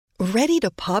Ready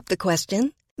to pop the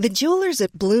question? The jewelers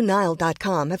at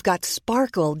BlueNile.com have got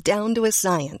sparkle down to a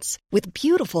science with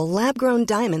beautiful lab-grown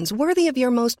diamonds worthy of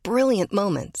your most brilliant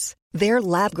moments. Their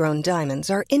lab-grown diamonds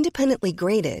are independently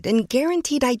graded and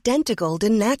guaranteed identical to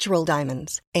natural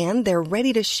diamonds, and they're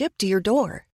ready to ship to your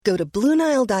door. Go to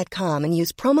BlueNile.com and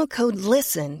use promo code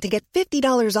LISTEN to get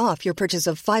 $50 off your purchase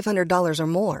of $500 or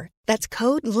more. That's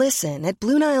code LISTEN at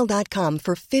BlueNile.com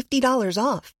for $50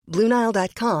 off.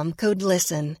 BlueNile.com, code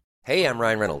LISTEN. Hey, I'm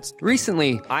Ryan Reynolds.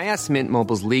 Recently, I asked Mint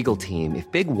Mobile's legal team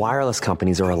if big wireless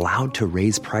companies are allowed to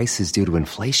raise prices due to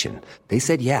inflation. They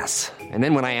said yes. And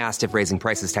then when I asked if raising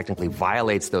prices technically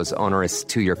violates those onerous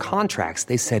two-year contracts,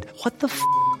 they said, "What the f***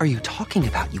 are you talking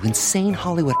about, you insane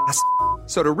Hollywood ass f-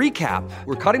 So to recap,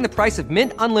 we're cutting the price of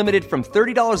Mint Unlimited from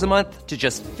 $30 a month to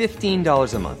just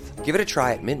 $15 a month. Give it a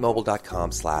try at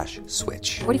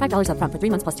mintmobile.com/switch. $45 up front for 3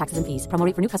 months plus taxes and fees. Promo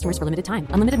rate for new customers for limited time.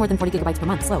 Unlimited more than 40 gigabytes per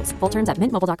month. Slows full terms at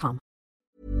mintmobile.com.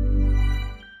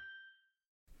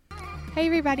 Hey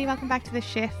everybody, welcome back to The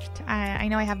Shift. I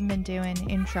know I haven't been doing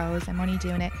intros. I'm only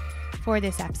doing it for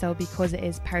this episode because it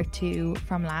is part 2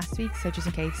 from last week. So just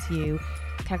in case you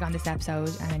click on this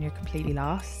episode and then you're completely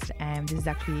lost, this is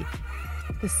actually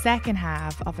the second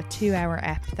half of a 2-hour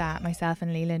ep that myself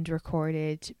and Leland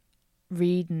recorded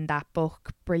reading that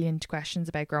book, Brilliant Questions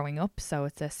About Growing Up. So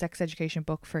it's a sex education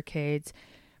book for kids,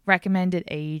 recommended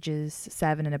ages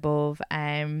 7 and above.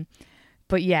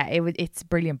 But yeah, it's a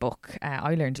brilliant book.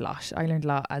 I learned a lot. I learned a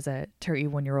lot as a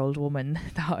 31-year-old woman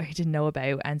that I didn't know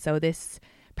about. And so this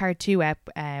part 2 ep,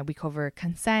 we cover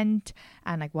consent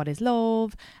and like what is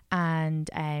love, and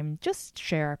just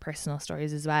share our personal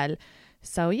stories as well.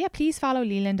 So yeah, please follow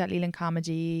Leland at Leland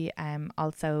Comedy.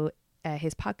 Also,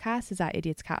 his podcast is at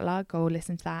Idiot's Catalog. Go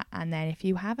listen to that. And then if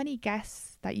you have any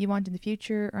guests that you want in the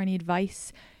future or any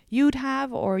advice you'd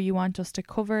have or you want us to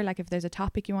cover, like if there's a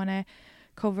topic you want to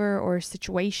cover or a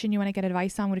situation you want to get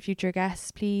advice on with a future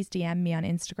guest, please DM me on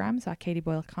Instagram, so at Katie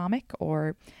Boyle Comic,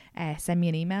 or send me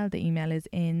an email. The email is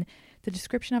in the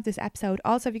description of this episode.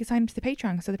 Also, if you can sign up to the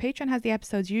Patreon. So the Patreon has the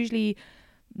episodes usually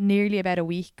nearly about a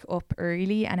week up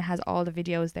early, and it has all the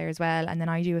videos there as well. And then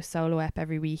I do a solo ep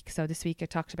every week. So this week I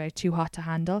talked about Too Hot to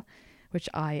Handle, which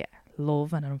I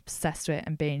love and I'm obsessed with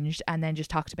and binged, and then just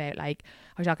talked about I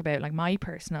talk about like my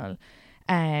personal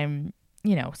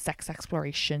sex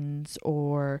explorations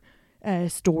or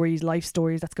stories, life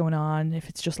stories that's going on, if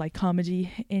it's just like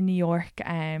comedy in New York,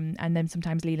 and then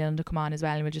sometimes Leland will come on as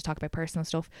well and we'll just talk about personal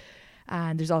stuff.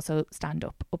 And there's also stand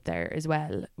up there as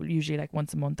well. Usually like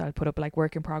once a month I'll put up like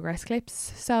work in progress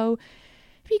clips. So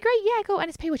it'd be great. Yeah, go and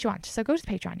it's pay what you want. So go to the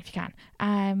Patreon if you can.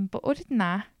 But other than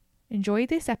that, enjoy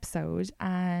this episode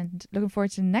and looking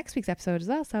forward to next week's episode as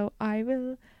well. So I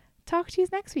will talk to you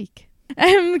next week.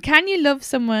 Can you love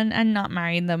someone and not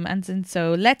marry them? And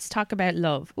so let's talk about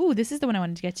love. Ooh, this is the one I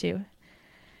wanted to get to.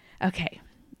 Okay.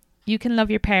 You can love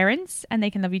your parents and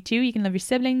they can love you too. You can love your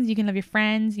siblings. You can love your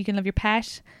friends. You can love your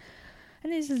pet.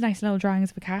 And this is nice little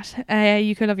drawings of a cat.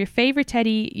 You can love your favourite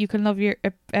teddy. You can love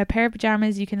a pair of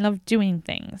pajamas. You can love doing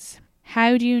things.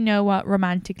 How do you know what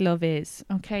romantic love is?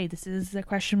 Okay, this is a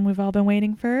question we've all been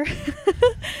waiting for.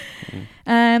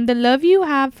 The love you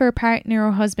have for a partner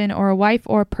or husband or a wife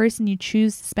or a person you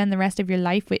choose to spend the rest of your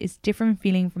life with is different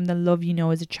feeling from the love you know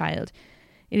as a child.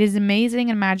 It is amazing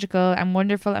and magical and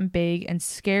wonderful and big and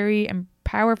scary and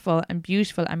powerful and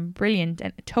beautiful and brilliant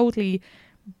and totally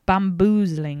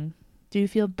bamboozling. Do you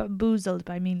feel bamboozled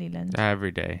by me, Leland?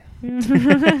 Every day.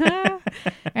 I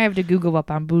have to Google what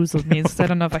bamboozled means because I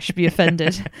don't know if I should be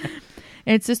offended.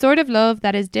 It's a sort of love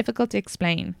that is difficult to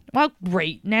explain. Well,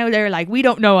 great. Now they're like, we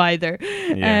don't know either.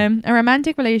 Yeah. A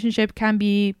romantic relationship can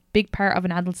be a big part of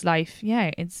an adult's life.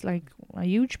 Yeah, it's like a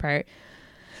huge part.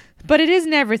 But it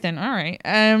isn't everything. All right.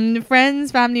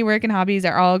 Friends, family, work and hobbies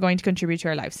are all going to contribute to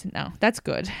our lives. No, that's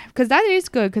good. Because that is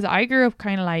good. Because I grew up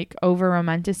kind of like over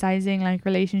romanticizing like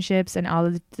relationships, and all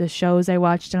of the shows I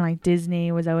watched on like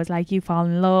Disney was always like you fall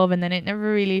in love, and then it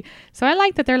never really. So I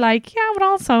like that they're like, yeah, but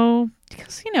also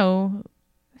because,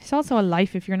 it's also a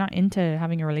life if you're not into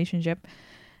having a relationship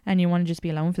and you want to just be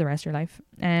alone for the rest of your life.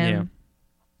 Yeah.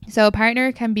 So a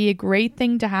partner can be a great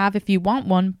thing to have if you want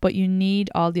one, but you need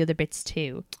all the other bits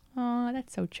too. Oh,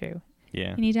 that's so true.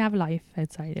 Yeah. You need to have a life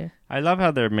outside it. I love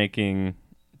how they're making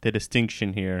the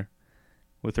distinction here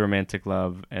with romantic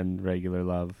love and regular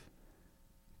love.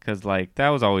 Because, like, that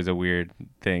was always a weird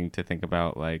thing to think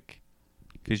about, like,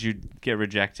 because you'd get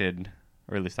rejected,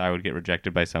 or at least I would get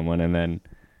rejected by someone, and then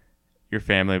your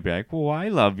family would be like, well, I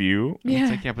love you. And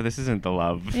it's like, yeah, but this isn't the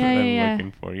love that I'm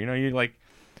looking for.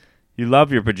 You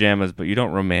love your pajamas, but you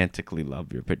don't romantically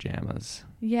love your pajamas.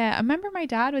 Yeah, I remember my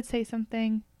dad would say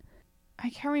something. I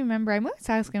can't remember. I must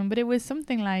ask him, but it was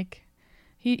something like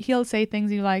he'll say things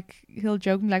he'll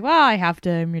joke and be like, well, I have to,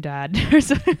 I'm your dad or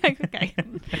something. Like, okay.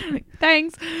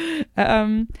 Thanks.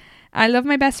 I love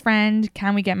my best friend.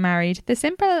 Can we get married? The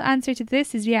simple answer to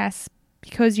this is yes,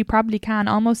 because you probably can.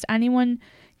 Almost anyone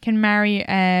can marry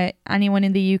anyone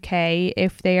in the UK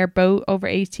if they are both over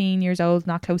 18 years old,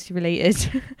 not closely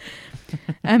related.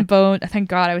 And both, thank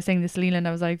God, I was saying this to Leland,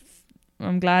 I was like,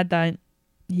 I'm glad that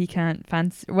he can't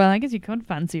fancy, well, I guess you could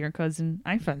fancy your cousin.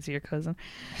 I fancy your cousin.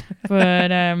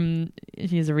 But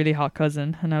he's a really hot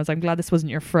cousin. And I was like, I'm glad this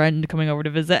wasn't your friend coming over to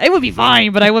visit. It would be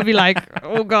fine, but I would be like,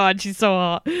 oh God, she's so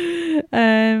hot.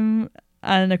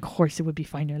 And of course it would be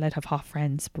fine. You're allowed to have hot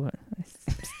friends, but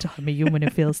I'm a human who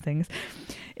feels things.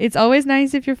 It's always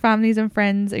nice if your families and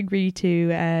friends agree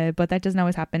to, but that doesn't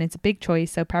always happen. It's a big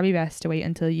choice, so probably best to wait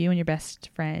until you and your best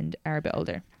friend are a bit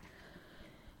older.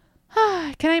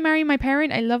 Can I marry my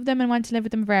parent? I love them and want to live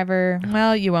with them forever.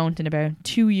 Well, you won't in about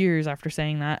 2 years after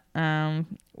saying that.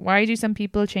 Why do some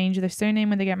people change their surname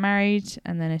when they get married?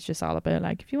 And then it's just all about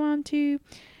like, if you want to.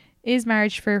 Is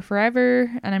marriage for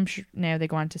forever? And I'm sure now they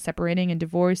go on to separating and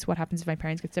divorce. What happens if my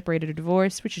parents get separated or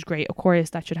divorced? Which is great. Of course,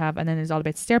 that should have. And then there's all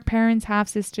about step parents, half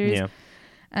sisters. Yeah.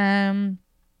 And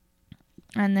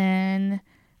then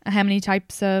how many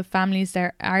types of families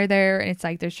there are there? And it's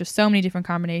like there's just so many different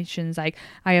combinations. Like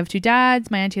I have 2 dads.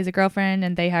 My auntie has a girlfriend,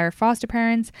 and they are foster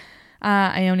parents.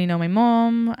 I only know my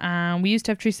mum. We used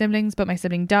to have 3 siblings, but my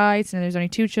sibling died, so there's only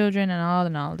 2 children,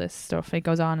 and all this stuff. It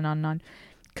goes on and on and on.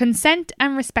 Consent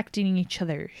and respecting each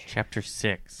other. Chapter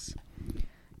 6.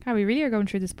 God, we really are going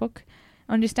through this book.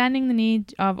 Understanding the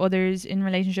need of others in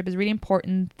relationship is really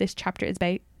important. This chapter is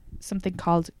about something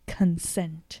called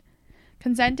consent.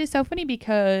 Consent is so funny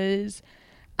because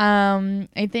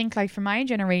I think like for my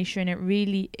generation, it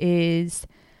really is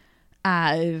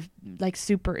like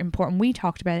super important. We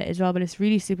talked about it as well, but it's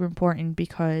really super important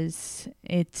because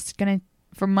it's going to,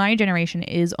 for my generation,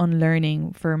 is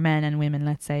unlearning for men and women,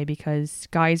 let's say, because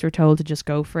guys were told to just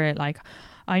go for it. Like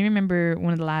I remember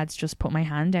one of the lads just put my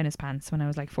hand down his pants when I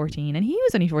was like 14, and he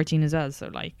was only 14 as well, so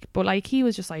like, but like he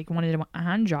was just like wanted a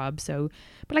hand job, so,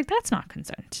 but like that's not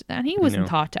consent, and he wasn't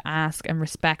taught to ask and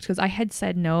respect, because I had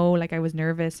said no, like I was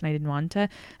nervous and I didn't want to,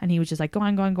 and he was just like go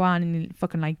on, and he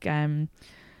fucking like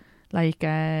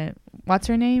what's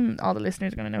her name? All the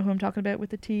listeners are gonna know who I'm talking about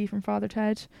with the T from Father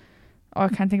Ted. Oh, I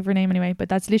can't think of her name anyway, but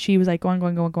that's literally, he was like, go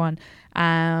on.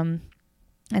 And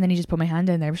then he just put my hand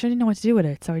in there, but I didn't know what to do with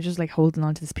it. So I was just like holding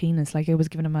on to this penis, like I was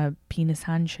giving him a penis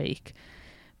handshake.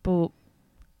 But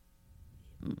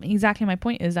exactly my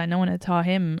point is that no one had taught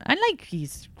him. And like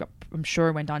I'm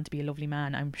sure went on to be a lovely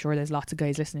man. I'm sure there's lots of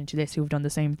guys listening to this who've done the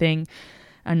same thing.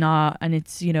 And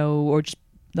it's, you know, or just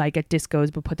like at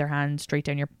discos but put their hand straight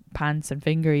down your pants and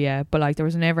finger you, but like there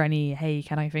was never any hey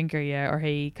can I finger you or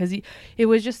hey, because it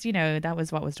was just, you know, that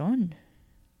was what was done.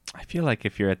 I feel like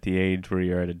if you're at the age where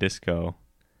you're at a disco,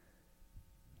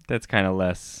 that's kind of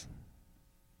less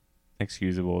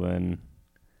excusable than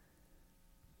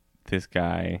this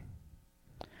guy.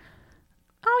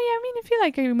 Oh yeah, I mean I feel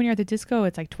like when you're at the disco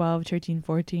it's like 12, 13,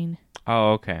 14.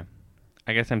 Oh okay,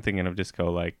 I guess I'm thinking of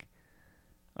disco like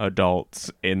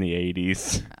adults in the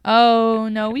 80s. Oh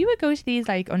no, we would go to these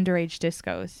like underage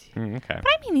discos. Okay. But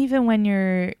I mean, even when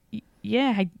you're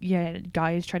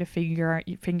guys try to finger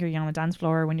you on the dance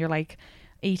floor when you're like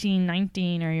 18,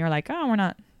 19, or you're like, oh, we're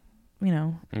not, you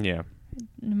know. Yeah.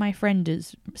 My friend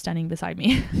is standing beside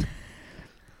me.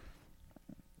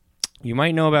 You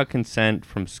might know about consent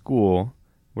from school,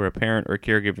 where a parent or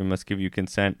caregiver must give you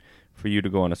consent for you to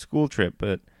go on a school trip,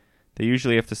 but they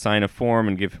usually have to sign a form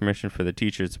and give permission for the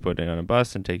teachers to put it on a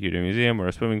bus and take you to a museum or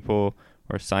a swimming pool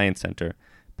or a science center.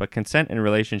 But consent in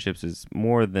relationships is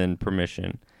more than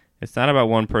permission. It's not about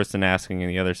one person asking and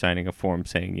the other signing a form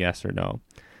saying yes or no.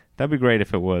 That'd be great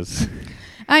if it was.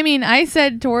 I mean, I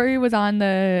said Tori was on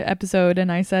the episode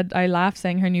and I laughed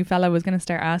saying her new fella was going to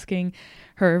start asking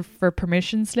her for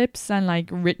permission slips and like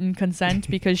written consent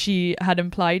because she had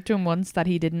implied to him once that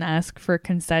he didn't ask for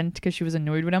consent because she was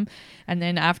annoyed with him. And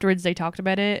then afterwards they talked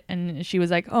about it and she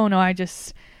was like, oh no,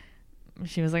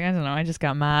 she was like, I don't know, I just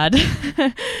got mad.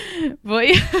 But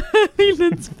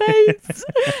Leland's face.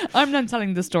 I'm not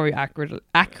telling the story accurately,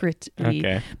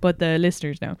 okay, but the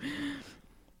listeners know.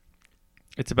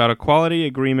 It's about equality,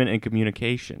 agreement, and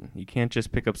communication. You can't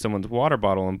just pick up someone's water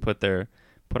bottle and put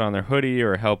on their hoodie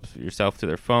or help yourself to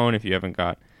their phone if you haven't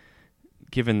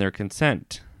given their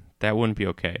consent. That wouldn't be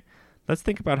okay. Let's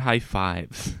think about high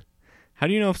fives. How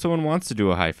do you know if someone wants to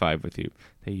do a high five with you?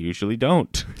 They usually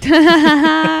don't.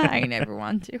 I never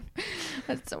want to.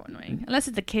 That's so annoying. Unless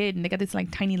it's a kid and they got this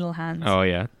like tiny little hands. Oh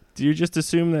yeah. Do you just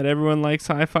assume that everyone likes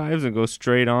high fives and go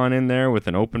straight on in there with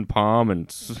an open palm and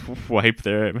swipe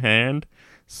their hand?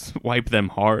 Swipe them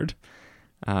hard?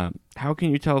 How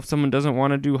can you tell if someone doesn't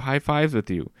want to do high fives with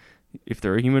you? If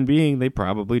they're a human being, they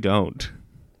probably don't.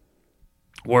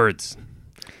 Words.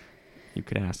 You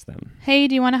could ask them. Hey,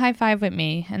 do you want a high five with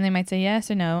me? And they might say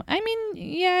yes or no. I mean,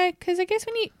 yeah, because I guess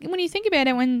when you think about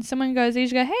it, when someone goes, they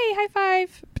usually go, hey, high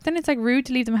five. But then it's like rude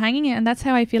to leave them hanging. And that's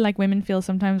how I feel like women feel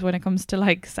sometimes when it comes to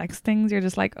like sex things. You're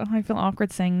just like, oh, I feel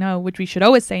awkward saying no, which we should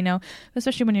always say no.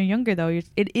 Especially when you're younger, though.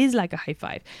 It is like a high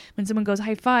five. When someone goes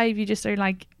high five, you just are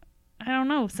like, I don't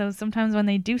know. So sometimes when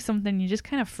they do something, you just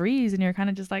kind of freeze and you're kind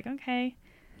of just like, okay.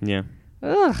 Yeah.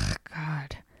 Ugh,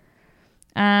 God.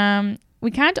 We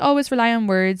can't always rely on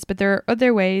words, but there are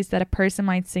other ways that a person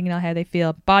might signal how they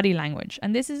feel. Body language.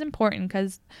 And this is important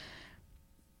because,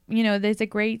 you know, there's a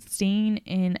great scene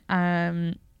in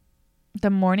the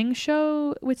morning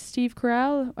show with Steve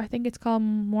Carell. I think it's called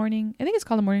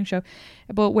The Morning Show.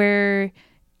 But where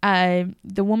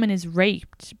the woman is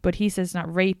raped, but he says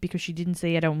not rape because she didn't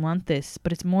say I don't want this.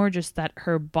 But it's more just that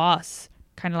her boss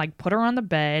kind of like put her on the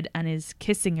bed and is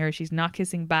kissing her. She's not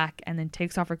kissing back, and then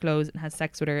takes off her clothes and has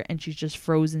sex with her, and she's just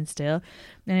frozen still.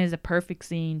 And it is a perfect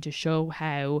scene to show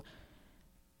how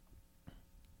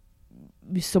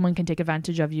someone can take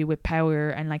advantage of you with power,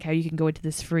 and like how you can go into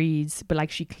this freeze, but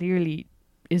like she clearly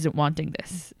isn't wanting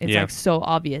this. It's like so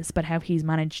obvious, but how he's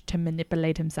managed to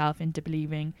manipulate himself into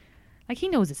believing, like he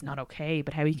knows it's not okay,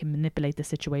 but how he can manipulate the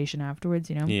situation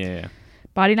afterwards, you know? Yeah.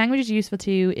 Body language is useful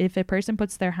too. If a person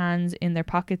puts their hands in their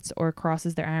pockets or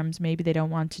crosses their arms, maybe they don't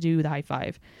want to do the high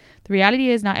five. The reality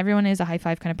is not everyone is a high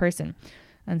five kind of person.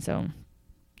 And so,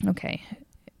 okay.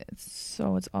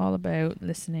 So it's all about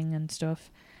listening and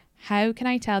stuff. How can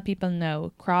I tell people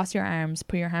no? Cross your arms,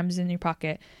 put your hands in your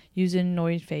pocket, use an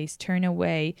annoyed face, turn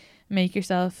away, make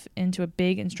yourself into a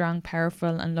big and strong,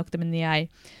 powerful, and look them in the eye.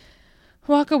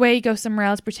 Walk away, go somewhere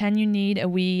else, pretend you need a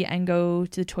wee and go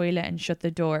to the toilet and shut the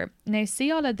door. Now,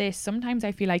 see all of this, sometimes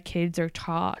I feel like kids are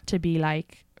taught to be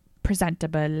like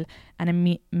presentable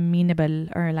and amenable,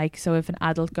 or like, so if an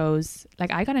adult goes,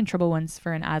 like I got in trouble once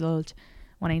for an adult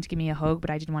wanting to give me a hug, but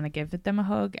I didn't want to give them a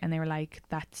hug, and they were like,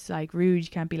 that's like rude,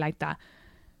 you can't be like that.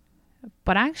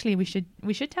 But actually we should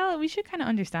kind of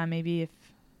understand maybe if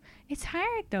it's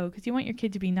hard though, because you want your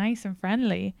kid to be nice and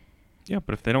friendly. Yeah,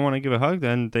 but if they don't want to give a hug,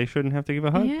 then they shouldn't have to give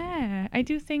a hug. Yeah, I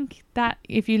do think that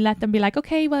if you let them be like,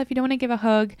 okay, well, if you don't want to give a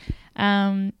hug,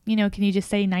 you know, can you just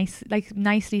say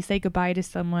nicely say goodbye to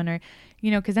someone, or, you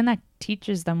know, because then that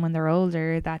teaches them when they're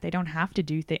older that they don't have to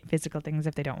do physical things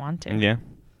if they don't want to. Yeah.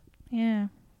 Yeah.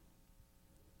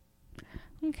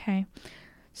 Okay.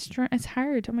 It's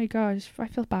hard. Oh my gosh, I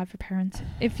feel bad for parents.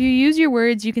 If you use your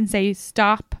words, you can say,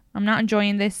 stop. I'm not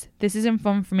enjoying this. This isn't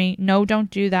fun for me. No, don't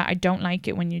do that. I don't like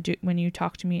it when you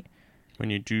talk to me. When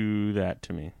you do that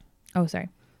to me. Oh, sorry.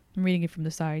 I'm reading it from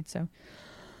the side, so.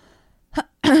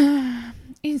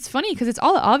 It's funny because it's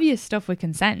all obvious stuff with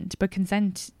consent, but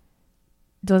consent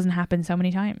doesn't happen so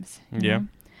many times. Yeah.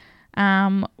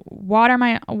 What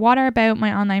are about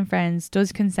my online friends?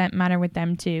 Does consent matter with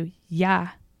them too? Yeah.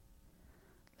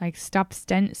 Like, stop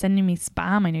sending me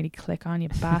spam. I nearly click on, you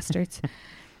bastards.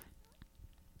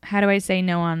 How do I say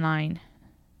no online?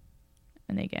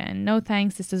 And again, no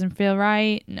thanks, this doesn't feel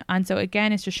right. And so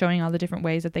again, it's just showing all the different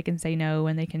ways that they can say no,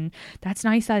 and they can. That's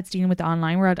nice that it's dealing with the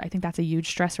online world. I think that's a huge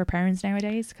stress for parents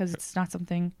nowadays, because it's not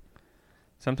something.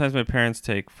 Sometimes my parents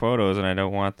take photos and I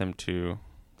don't want them to.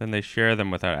 Then they share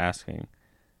them without asking.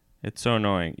 It's so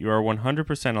annoying. You are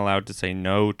 100% allowed to say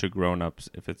no to grown-ups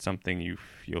if it's something you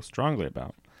feel strongly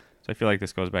about. So I feel like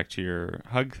this goes back to your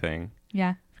hug thing.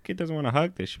 Yeah. If a kid doesn't want to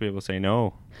hug, they should be able to say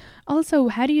no. Also,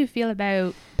 how do you feel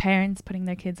about parents putting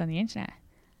their kids on the internet?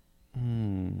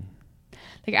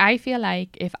 Like, I feel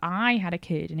like if I had a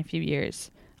kid in a few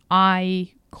years,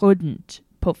 I couldn't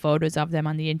put photos of them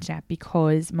on the internet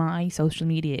because my social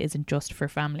media isn't just for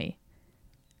family.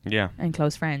 Yeah. And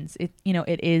close friends. It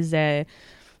is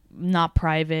not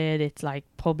private, it's like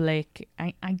public.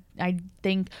 I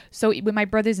think so. With my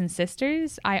brothers and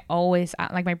sisters, I always,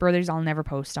 like, my brothers, I'll never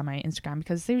post on my Instagram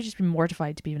because they would just be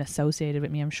mortified to be even associated with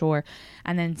me, I'm sure.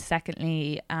 And then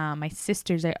secondly, my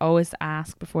sisters, I always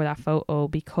ask before that photo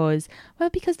because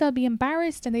they'll be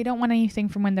embarrassed and they don't want anything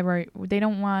from when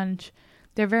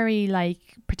they're very like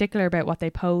particular about what they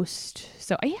post.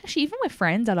 So I actually, even with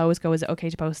friends, I'll always go, is it okay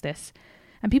to post this?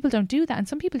 And people don't do that. And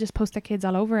some people just post their kids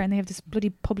all over and they have this bloody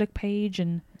public page.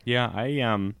 And yeah,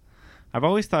 I've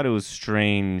always thought it was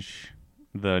strange,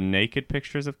 the naked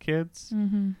pictures of kids.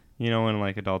 Mm-hmm. You know, when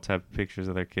like adults have pictures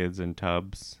of their kids in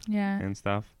tubs and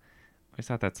stuff. I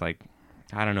thought that's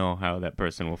I don't know how that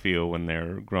person will feel when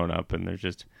they're grown up and there's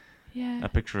just a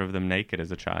picture of them naked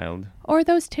as a child. Or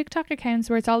those TikTok accounts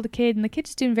where it's all the kid and the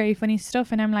kid's doing very funny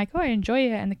stuff and I'm like, oh, I enjoy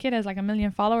it, and the kid has like 1 million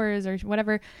followers or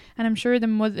whatever, and I'm sure the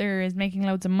mother is making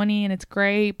loads of money and it's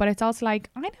great, but it's also like,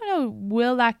 I don't know,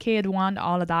 will that kid want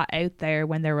all of that out there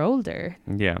when they're older?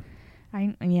 Yeah.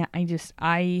 I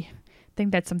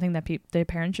think that's something that the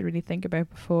parents should really think about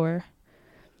before.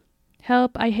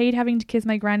 Help, I hate having to kiss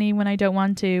my granny when I don't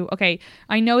want to. Okay,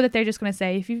 I know that they're just going to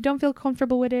say, if you don't feel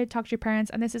comfortable with it, talk to your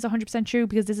parents. And this is 100% true,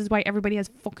 because this is why everybody has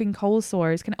fucking cold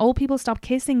sores. Can old people stop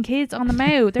kissing kids on the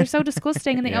mouth? They're so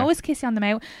disgusting, and they always kiss you on the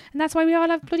mouth. And that's why we all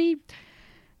have bloody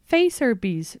face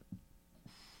herpes.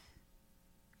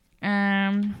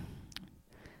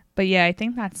 But yeah, I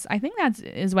think that's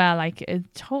as well, like,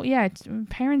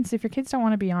 parents, if your kids don't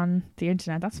want to be on the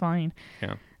internet, that's fine.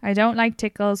 Yeah. I don't like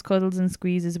tickles, cuddles, and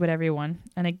squeezes with everyone.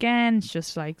 And again, it's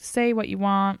just like, say what you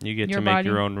want. You get to make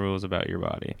your own rules about your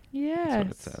body. Yes. That's what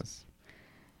it says.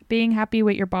 Being happy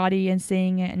with your body and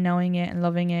seeing it and knowing it and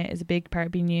loving it is a big part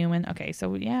of being human. Okay,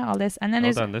 so yeah, all this. And then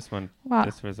Hold on, this one. What?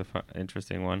 This was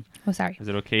interesting one. Oh, sorry. Is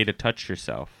it okay to touch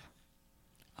yourself?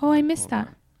 Oh, I missed that.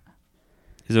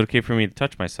 Is it okay for me to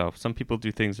touch myself? Some people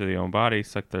do things with their own body,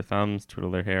 suck their thumbs, twiddle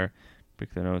their hair,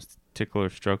 pick their nose, tickle or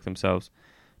stroke themselves.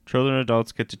 Children and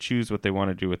adults get to choose what they want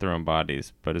to do with their own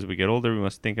bodies, but as we get older, we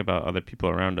must think about other people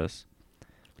around us.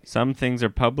 Some things are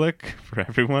public for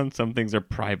everyone, some things are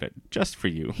private, just for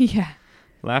you. Yeah.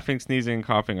 Laughing, sneezing, and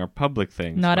coughing are public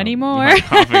things. Not anymore. Not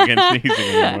coughing and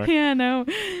sneezing anymore. Yeah, no.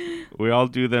 We all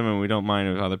do them, and we don't mind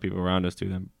if other people around us do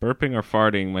them. Burping or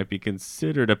farting might be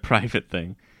considered a private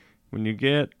thing. When you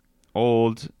get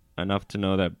old enough to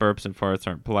know that burps and farts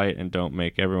aren't polite and don't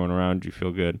make everyone around you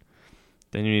feel good,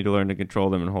 then you need to learn to control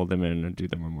them and hold them in and do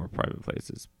them in more private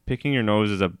places. Picking your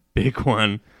nose is a big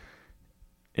one.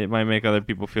 It might make other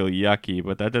people feel yucky,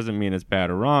 but that doesn't mean it's bad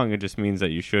or wrong. It just means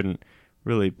that you shouldn't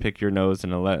really pick your nose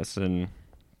in a lesson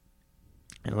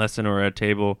or at a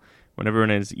table. When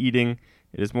everyone is eating,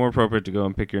 it is more appropriate to go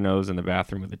and pick your nose in the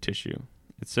bathroom with a tissue.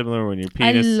 It's similar when your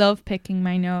penis... I love picking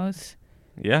my nose.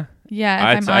 Yeah. Yeah, if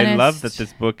I'm honest. I love that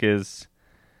this book is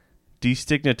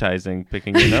destigmatizing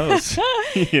picking your nose.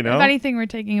 You know? If anything, we're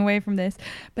taking away from this.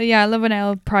 But yeah, I love an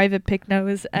old private pick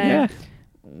nose. Yeah.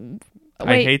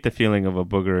 I hate the feeling of a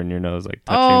booger in your nose, like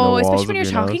touching the walls especially when of you're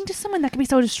your talking nose. to someone, that can be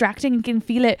so distracting. You can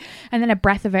feel it, and then a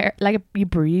breath of air, like you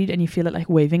breathe and you feel it like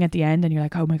waving at the end, and you're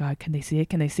like, oh my god, can they see it?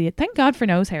 Can they see it? Thank God for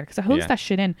nose hair, because it holds that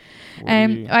shit in.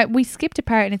 We skipped a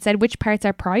part and it said which parts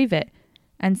are private,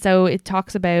 and so it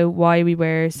talks about why we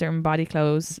wear certain body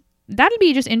clothes. That'll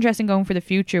be just interesting going for the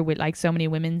future, with like so many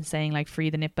women saying like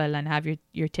free the nipple and have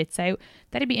your tits out.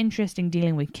 That'd be interesting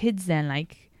dealing with kids then,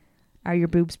 like, are your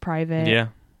boobs private? Yeah.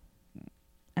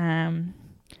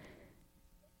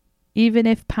 Even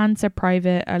if pants are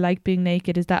private, I like being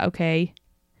naked, is that okay?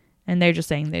 And they're just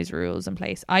saying there's rules in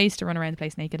place. I used to run around the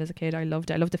place naked as a kid. I loved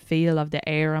it. I loved the feel of the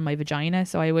air on my vagina,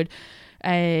 so I would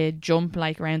jump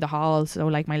like around the hall, so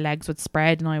like my legs would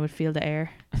spread and I would feel the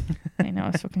air. I know,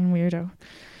 it's fucking weirdo.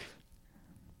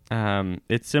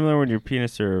 It's similar when your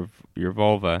penis or your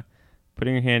vulva.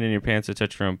 Putting your hand in your pants to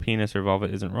touch your own penis or vulva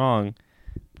isn't wrong,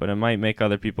 but it might make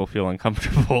other people feel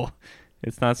uncomfortable.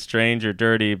 It's not strange or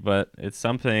dirty, but it's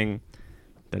something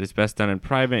that is best done in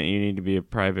private, and you need to be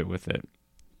private with it.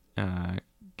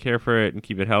 Care for it and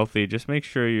keep it healthy. Just make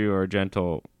sure you are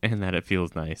gentle and that it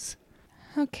feels nice.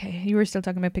 Okay, you were still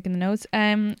talking about picking the nose.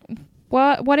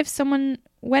 What if someone...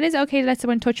 When is it okay to let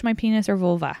someone touch my penis or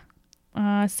vulva?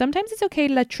 Sometimes it's okay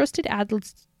to let trusted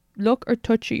adults look or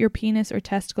touch your penis or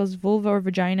testicles, vulva or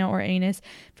vagina or anus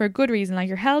for a good reason, like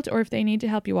your health, or if they need to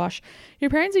help you wash. Your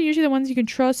parents are usually the ones you can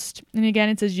trust, and again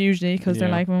it says usually because they're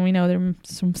like, when we know there are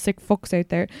some sick fucks out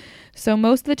there, so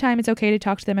most of the time it's okay to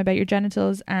talk to them about your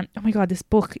genitals. And oh my god, this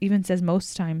book even says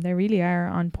most of the time. They really are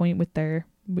on point with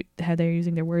how they're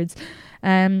using their words.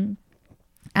 And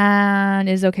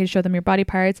it's okay to show them your body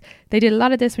parts. They did a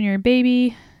lot of this when you're a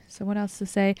baby. So what else to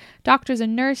say? Doctors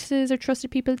and nurses are trusted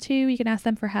people too. You can ask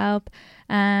them for help.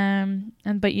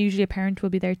 But usually a parent will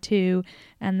be there too.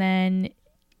 And then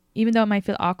even though it might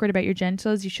feel awkward about your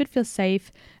genitals, you should feel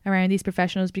safe around these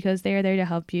professionals because they are there to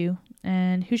help you.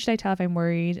 And who should I tell if I'm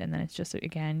worried? And then it's just,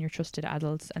 again, your trusted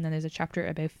adults. And then there's a chapter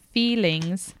about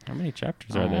feelings. How many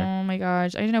chapters are there? Oh my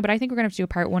gosh. I don't know, but I think we're going to have to do a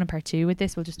part 1 and part 2 with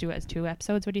this. We'll just do it as 2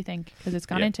 episodes. What do you think? Because it's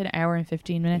gone into an hour and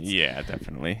 15 minutes. Yeah,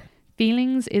 definitely.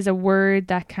 Feelings is a word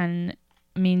that can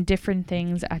mean different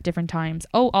things at different times.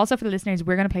 Oh, also for the listeners,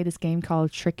 we're going to play this game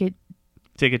called Ticket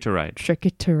to Ride.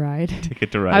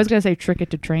 I was going to say Trick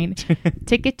It to Train.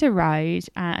 Ticket to Ride.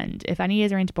 And if any of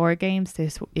you are into board games,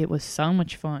 it was so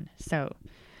much fun. So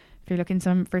if you're looking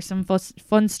for some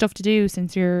fun stuff to do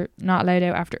since you're not allowed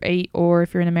out after 8, or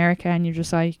if you're in America and you're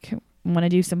just like want to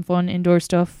do some fun indoor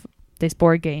stuff, this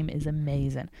board game is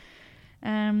amazing.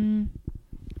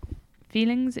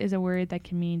 Feelings is a word that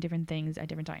can mean different things at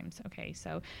different times. Okay,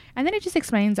 so, and then it just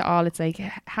explains it all. It's like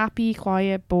happy,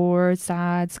 quiet, bored,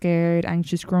 sad, scared,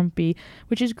 anxious, grumpy,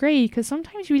 which is great because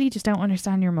sometimes you really just don't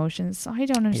understand your emotions. I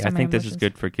don't understand. Yeah, I think this is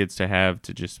good for kids to have,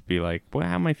 to just be like, well,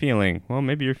 how am I feeling? Well,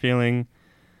 maybe you're feeling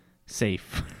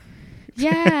safe.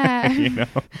 Yeah. You know?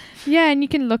 Yeah, and you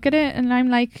can look at it, and I'm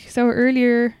like, so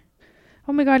earlier,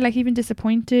 oh my God, like even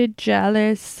disappointed,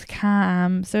 jealous,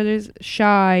 calm. So there's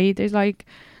shy. There's like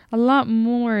a lot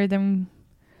more than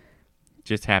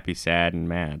just happy, sad, and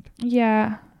mad.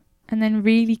 Yeah. And then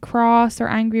really cross or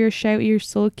angry or shouty or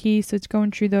sulky. So it's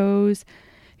going through those.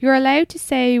 You're allowed to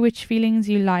say which feelings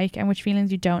you like and which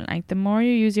feelings you don't like. The more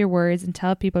you use your words and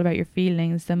tell people about your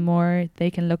feelings, the more they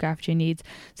can look after your needs.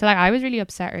 So like I was really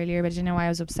upset earlier, but I didn't know why I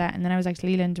was upset. And then I was like,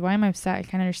 Leland, why am I upset? I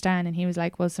can't understand. And he was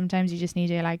like, well, sometimes you just need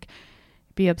to like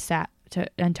be upset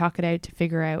and talk it out to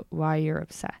figure out why you're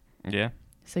upset. Yeah.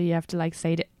 So you have to like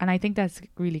say it. And I think that's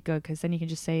really good because then you can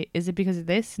just say, is it because of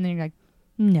this? And then you're like,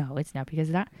 no, it's not because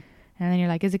of that. And then you're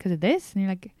like, is it because of this? And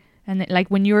you're like, and then, like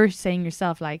when you're saying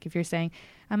yourself, like if you're saying,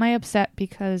 am I upset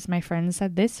because my friend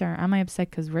said this, or am I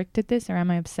upset because Rick did this, or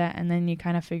am I upset? And then you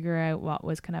kind of figure out what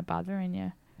was kind of bothering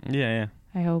you. Yeah.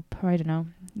 I hope. Or I don't know.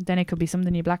 Then it could be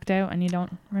something you blacked out and you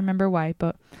don't remember why.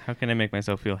 But how can I make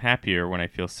myself feel happier when I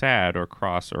feel sad or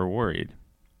cross or worried?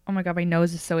 Oh my God, my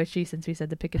nose is so itchy since we said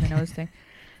the picking the nose thing.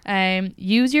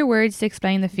 Use your words to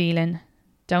explain the feeling.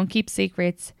 Don't keep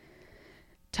secrets.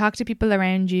 Talk to people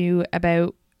around you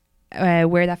about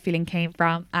where that feeling came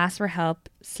from. Ask for help.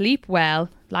 Sleep well.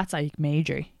 That's like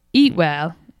major. Eat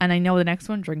well. And I know the next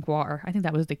one, drink water. I think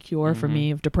that was the cure for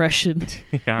me of depression.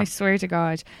 Yeah. I swear to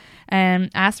God.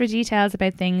 Ask for details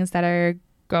about things that are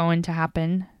going to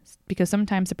happen, because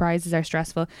sometimes surprises are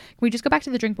stressful. Can we just go back to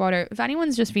the drink water? If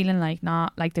anyone's just feeling like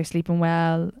not like they're sleeping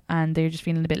well and they're just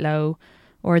feeling a bit low,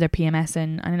 or they're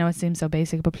PMSing, I know it seems so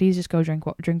basic, but please just go drink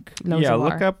loads of water. Yeah,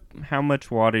 look up how much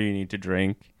water you need to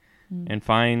drink and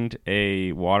find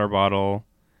a water bottle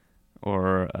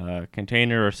or a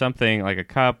container or something, like a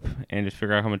cup, and just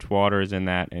figure out how much water is in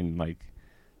that, and like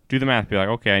do the math. Be like,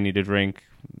 okay, I need to drink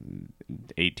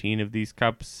 18 of these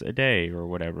cups a day, or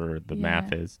whatever the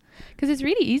math is. Because it's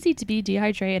really easy to be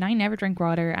dehydrated. I never drink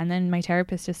water, and then my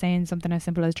therapist is saying something as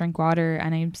simple as drink water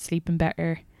and I'm sleeping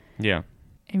better. Yeah.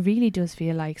 It really does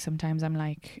feel like sometimes I'm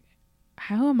like,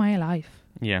 how am I alive?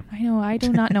 Yeah. I know, I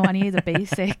do not know any of the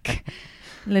basic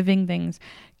living things.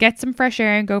 Get some fresh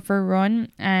air and go for a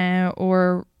run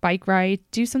or bike ride.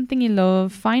 Do something you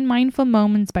love. Find mindful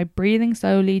moments by breathing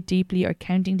slowly, deeply, or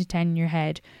counting to 10 in your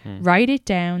head. Write it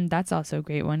down. That's also a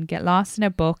great one. Get lost in a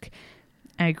book.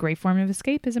 A great form of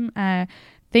escapism.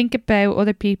 Think about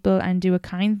other people and do a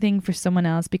kind thing for someone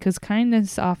else, because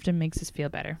kindness often makes us feel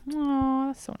better. Oh,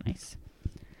 that's so nice.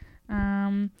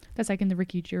 That's like in the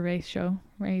Ricky Gervais show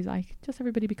where he's like, just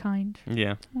everybody be kind.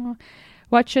 Yeah. Aww.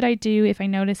 What should I do if I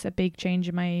notice a big change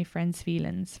in my friends'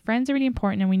 feelings? Friends are really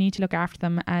important and we need to look after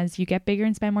them. As you get bigger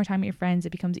and spend more time with your friends,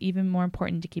 it becomes even more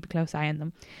important to keep a close eye on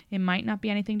them. It might not be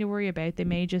anything to worry about. They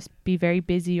may just be very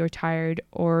busy or tired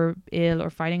or ill or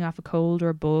fighting off a cold or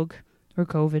a bug or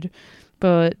COVID.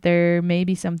 But there may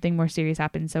be something more serious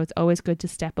happen. So it's always good to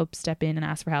step up, step in and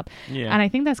ask for help. Yeah. And I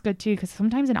think that's good too, because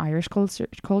sometimes in Irish culture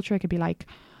it could be like,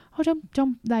 oh,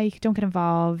 don't get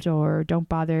involved or don't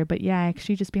bother. But yeah,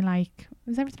 actually just being like,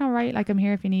 is everything all right? Like, I'm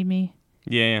here if you need me.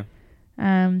 Yeah. But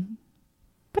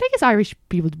I guess Irish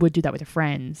people would do that with their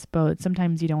friends. But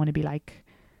sometimes you don't want to be like,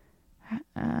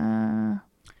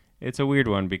 It's a weird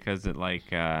one because it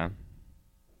like, you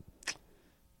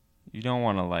don't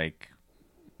want to like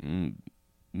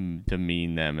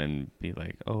demean them and be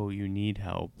like, oh, you need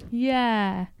help.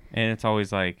 Yeah. And it's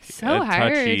always like so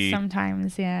hard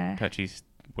sometimes. Yeah. Touchy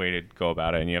way to go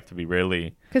about it, and you have to be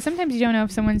really, because sometimes you don't know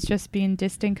if someone's just being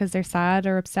distant because they're sad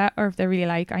or upset, or if they're really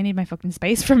like, I need my fucking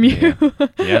space from you.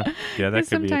 Yeah, that could be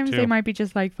sometimes it too. They might be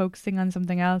just like focusing on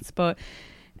something else, but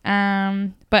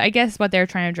I guess what they're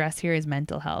trying to address here is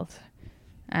mental health,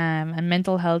 and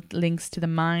mental health links to the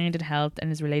mind and health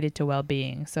and is related to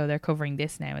well-being, so they're covering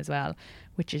this now as well,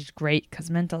 which is great because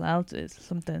mental health is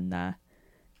something that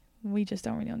we just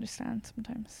don't really understand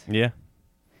sometimes. Yeah.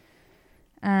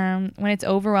 When it's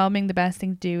overwhelming, the best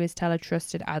thing to do is tell a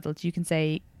trusted adult. You can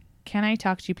say, can I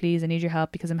talk to you please? I need your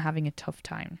help because I'm having a tough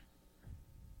time.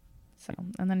 So,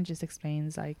 and then it just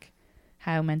explains like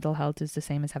how mental health is the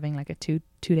same as having like a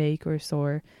toothache or a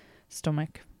sore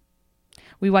stomach.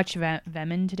 We watched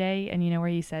Vemin today, and you know where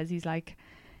he says he's like,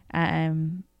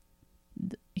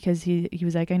 because he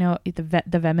was like, I know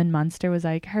the Venom monster was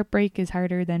like, heartbreak is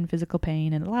harder than physical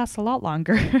pain and it lasts a lot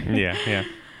longer. Yeah.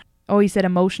 Oh, he said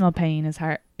emotional pain is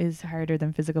harder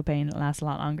than physical pain. It lasts a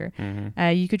lot longer.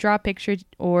 You could draw a picture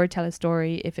or tell a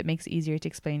story if it makes it easier to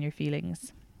explain your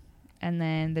feelings. And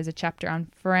then there's a chapter on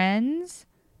friends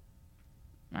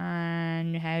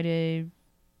and how to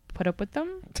put up with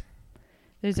them.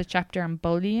 There's a chapter on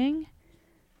bullying.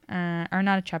 Or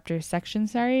not a chapter, section,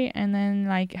 sorry. And then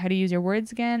like how to use your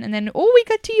words again. And then, we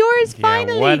got to yours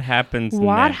finally. What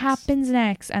happens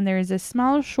next? And there is a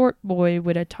small short boy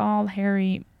with a tall,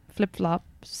 hairy, flip-flop,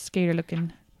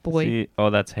 skater-looking boy. See,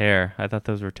 that's hair. I thought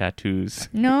those were tattoos.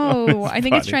 No, I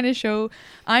think it's trying to show.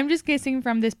 I'm just guessing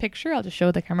from this picture. I'll just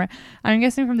show the camera. I'm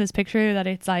guessing from this picture that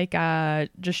it's like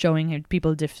just showing how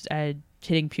people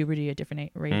hitting puberty at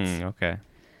different rates. Okay.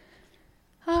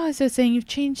 Oh, so it's saying you've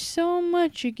changed so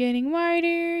much. You're getting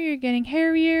wider, you're getting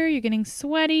hairier, you're getting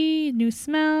sweaty, new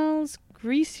smells,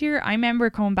 greasier. I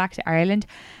remember coming back to Ireland.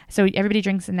 So everybody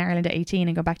drinks in Ireland at 18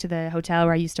 and go back to the hotel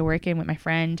where I used to work in with my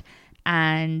friend.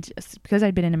 And because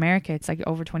I'd been in America, it's like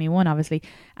over 21 obviously,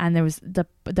 and there was the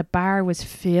bar was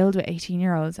filled with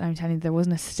 18-year-olds. I'm telling you, there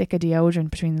wasn't a stick of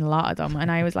deodorant between a lot of them, and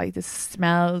I was like, this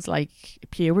smells like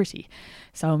puberty.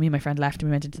 So me and my friend left and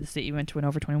we went into the city. We went to an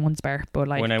over 21s bar. But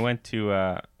like when I went to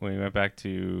when we went back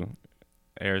to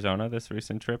Arizona this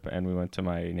recent trip, and we went to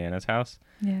my Nana's house,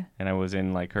 and I was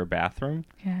in like her bathroom,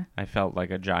 I felt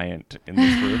like a giant in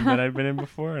this room that I'd been in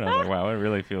before, and I was like, wow, it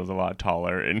really feels a lot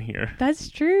taller in here. That's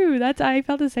true. I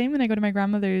felt the same when I go to my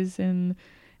grandmother's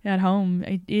at home.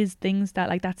 It is things that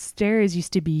like that stairs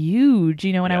used to be huge,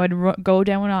 you know, and I would go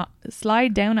down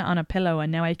slide down it on a pillow,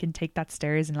 and now I can take that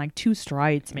stairs in like 2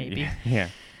 strides maybe.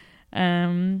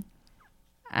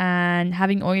 And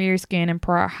having oilier skin and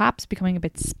perhaps becoming a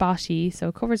bit spotty. So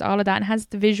it covers all of that and has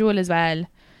the visual as well.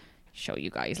 Show you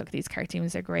guys, look, these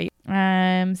cartoons are great. So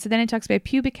then it talks about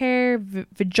pubic hair,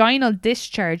 vaginal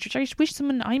discharge, which I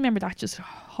remember that just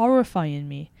horrifying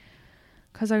me,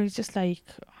 because I was just like,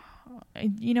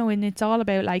 you know, and it's all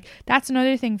about like, that's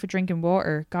another thing for drinking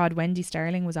water. God, Wendy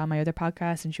Starling was on my other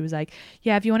podcast and she was like,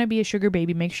 yeah, if you want to be a sugar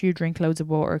baby, make sure you drink loads of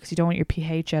water because you don't want your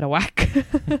pH out of whack.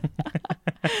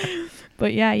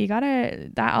 But yeah,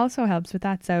 that also helps with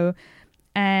that. So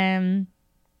it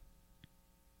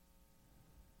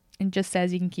just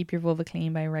says you can keep your vulva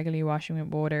clean by regularly washing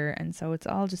with water, and so it's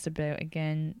all just about,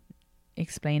 again,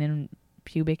 explaining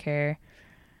pubic hair.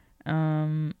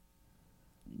 And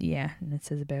it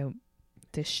says about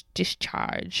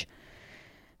discharge,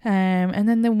 and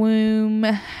then the womb.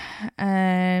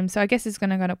 So I guess it's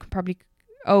gonna probably.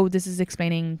 Oh, this is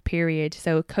explaining period.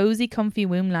 So cozy, comfy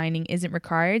womb lining isn't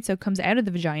required, so it comes out of the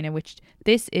vagina, which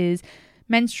this is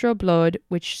menstrual blood,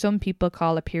 which some people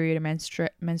call a period or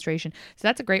menstruation. So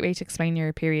that's a great way to explain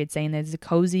your period, saying there's a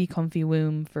cozy, comfy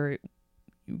womb for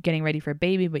getting ready for a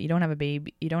baby, but you don't have a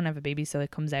baby, so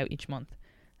it comes out each month.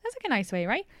 That's like a nice way,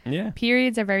 right? Yeah.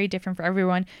 Periods are very different for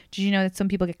everyone. Did you know that some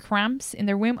people get cramps in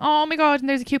their womb? Oh my God, and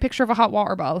there's a cute picture of a hot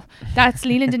water bottle.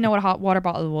 Leland didn't know what a hot water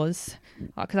bottle was.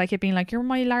 Because I kept being like, you're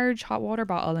my large hot water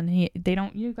bottle. And you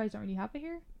guys don't really have it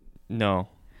here? No.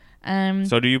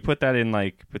 So do you put that in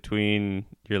like between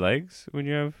your legs when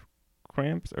you have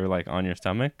cramps, or like on your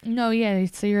stomach? No, yeah.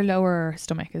 So your lower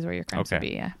stomach is where your cramps would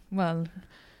be, yeah. Well,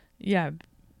 yeah.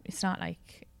 It's not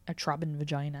like a throbbing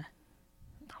vagina.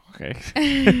 Okay.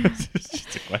 It's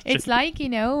just a question. It's like, you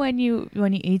know, when you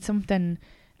eat something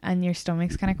and your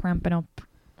stomach's kind of cramping up,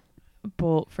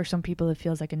 but for some people it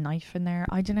feels like a knife in there.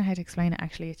 I don't know how to explain it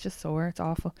actually. It's just sore. It's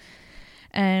awful.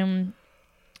 Some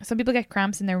people get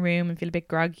cramps in their womb and feel a bit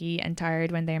groggy and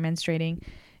tired when they're menstruating.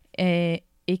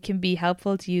 It can be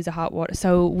helpful to use a hot water.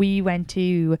 So I went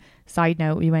to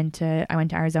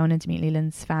Arizona to meet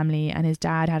Leland's family, and his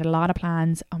dad had a lot of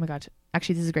plans. Oh my God.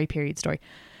 Actually, this is a great period story.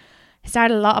 He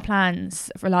started a lot of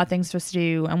plans for a lot of things for us to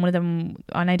do, and one of them,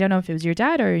 and I don't know if it was your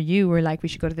dad or you, were like, we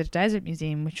should go to the desert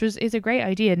museum, which is a great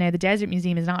idea. Now, the desert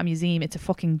museum is not a museum, it's a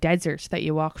fucking desert that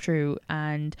you walk through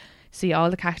and see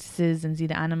all the cactuses and see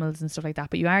the animals and stuff like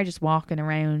that, but you are just walking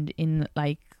around in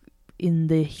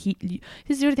the heat.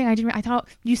 This is the other thing I thought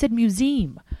you said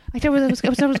museum. I thought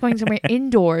I was going somewhere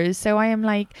indoors. So I am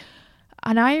like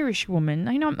an Irish woman.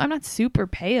 I know I'm not super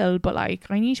pale, but like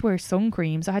I need to wear sun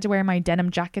cream, so I had to wear my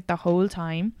denim jacket the whole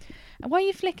time. Why are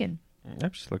you flicking? I'm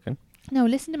just looking. No,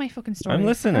 listen to my fucking story. I'm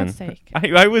listening. For God's sake.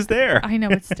 I was there. I know,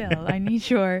 but still, I need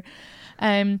your.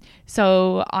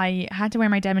 So I had to wear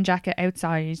my denim jacket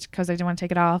outside because I didn't want to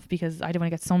take it off because I didn't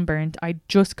want to get sunburnt. I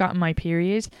just got my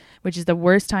period, which is the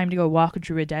worst time to go walking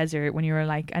through a desert when you're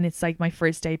like, and it's like my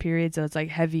first day period, so it's like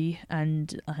heavy,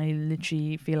 and I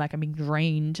literally feel like I'm being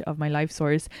drained of my life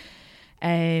source.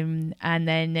 And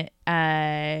then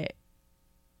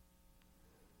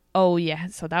oh yeah,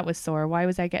 so that was sore. Why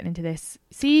was I getting into this?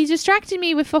 See, you distracted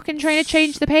me with fucking trying to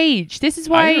change the page. This is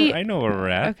why I know where we're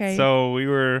at. Okay. So we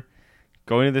were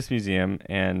going to this museum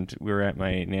and we were at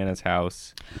my Nana's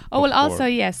house. Oh, well, also,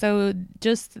 yeah. So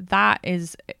just that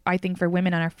is, I think, for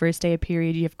women on our first day of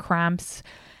period, you have cramps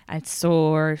and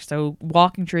sore. So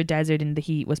walking through a desert in the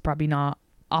heat was probably not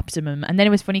optimum. And then it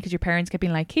was funny because your parents kept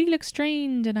being like, Katie looks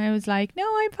strained, and I was like, no,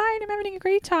 I'm fine, I'm having a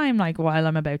great time, like while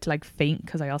I'm about to like faint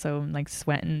because I also am like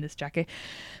sweating in this jacket.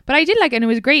 But I did like, and it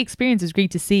was a great experience. It was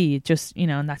great to see, just, you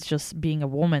know, and that's just being a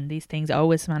woman. These things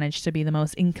always manage to be the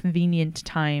most inconvenient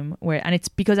time where, and it's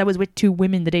because I was with two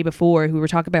women the day before who were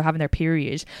talking about having their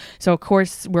period. So of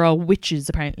course we're all witches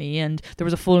apparently, and there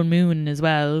was a full moon as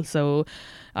well. So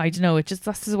I don't know, it just,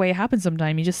 that's the way it happens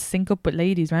sometimes. You just sync up with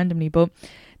ladies randomly. But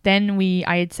then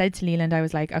I had said to Leland, I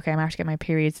was like, okay, I'm after getting my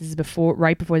periods. This is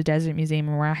right before the Desert Museum,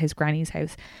 and we're at his granny's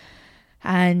house.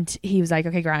 And he was like,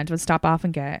 okay, Grant, we'll stop off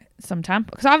and get some tampons.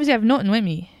 Because obviously I have nothing with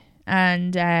me.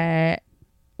 And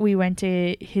we went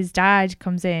to, his dad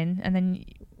comes in, and then,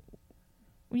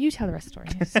 well, you tell the rest of the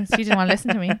story, since you didn't want to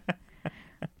listen to me.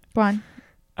 Go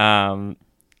on.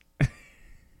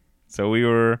 So we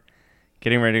were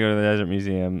getting ready to go to the Desert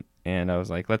Museum, and I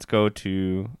was like, let's go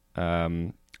to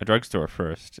a drugstore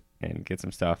first and get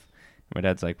some stuff. And my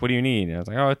dad's like, what do you need? And I was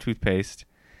like, oh, toothpaste.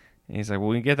 And he's like, well,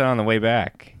 we can get that on the way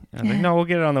back. And I was like, no, we'll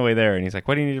get it on the way there. And he's like,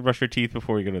 what do you need to brush your teeth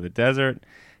before we go to the desert? And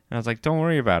I was like, don't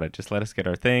worry about it. Just let us get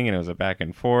our thing. And it was a back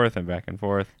and forth and back and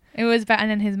forth. It was bad. And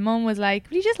then his mum was like,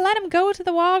 will you just let him go to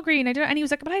the Walgreen? And he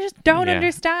was like, but I just don't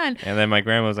understand. And then my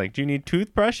grandma was like, do you need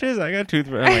toothbrushes? I got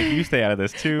toothbrushes. I'm like, you stay out of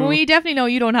this too. Well, we definitely know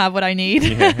you don't have what I need.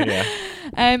 Yeah.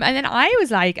 And then I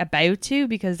was like about to,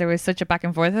 because there was such a back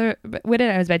and forth with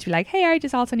it. I was about to be like, hey, I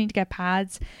just also need to get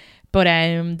pads. But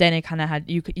then it kind of had,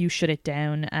 you shut it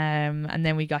down. And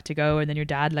then we got to go, and then your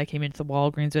dad like came into the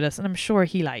Walgreens with us, and I'm sure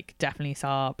he like definitely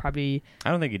saw probably.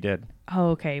 I don't think he did. Oh,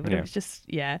 okay. But it was just,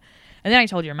 yeah. And then I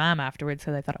told your mom afterwards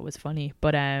because I thought it was funny.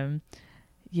 But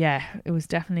yeah, it was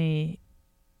definitely,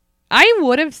 I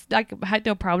would have like had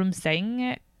no problem saying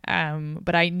it.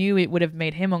 But I knew it would have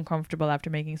made him uncomfortable after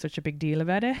making such a big deal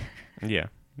about it. Yeah.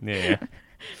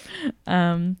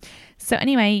 So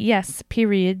anyway, yes,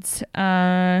 periods.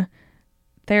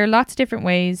 There are lots of different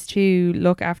ways to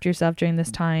look after yourself during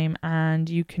this time, and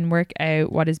you can work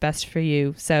out what is best for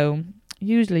you. So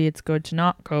usually it's good to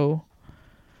not go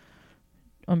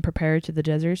unprepared to the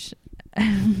desert.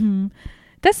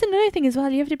 That's another thing as well.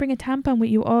 You have to bring a tampon with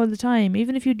you all the time.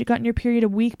 Even if you'd gotten your period a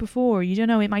week before, you don't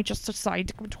know, it might just decide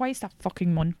to come twice that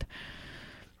fucking month.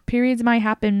 Periods might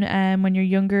happen when you're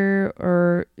younger,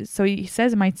 or so he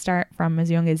says it might start from as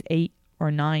young as 8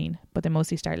 or 9, but they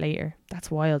mostly start later. That's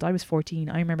wild. I was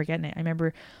 14. I remember getting it. I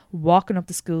remember walking up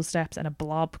the school steps and a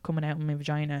blob coming out of my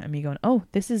vagina and me going, oh,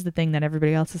 this is the thing that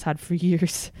everybody else has had for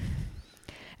years.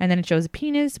 And then it shows a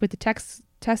penis with the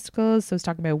testicles. So it's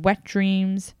talking about wet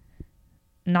dreams,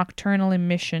 nocturnal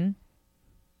emission.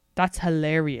 That's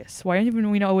hilarious. Why haven't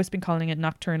we always been calling it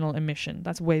nocturnal emission?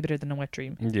 That's way better than a wet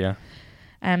dream. Yeah.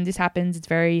 This happens. It's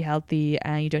very healthy,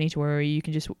 and you don't need to worry. You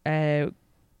can just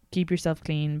keep yourself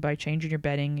clean by changing your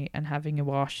bedding and having a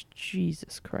wash.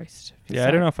 Jesus Christ. Yeah,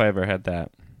 I don't know if I ever had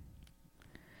that.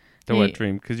 The wet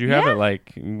dream. Because you have it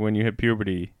like when you hit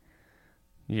puberty,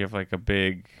 you have like a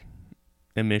big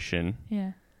emission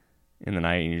in the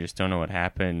night, and you just don't know what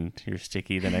happened. You're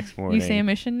sticky the next morning. You say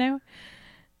emission now?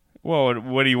 Well,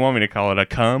 what do you want me to call it? A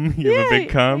cum? You have a big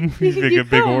cum? You have a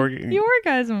big organ? You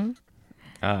orgasm.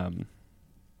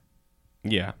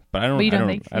 Yeah, but I don't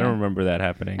remember that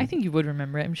happening. I think you would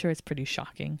remember it. I'm sure it's pretty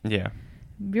shocking. Yeah.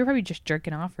 You were probably just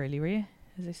jerking off, really, were you?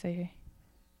 As they say here.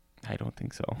 I don't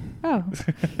think so. Oh.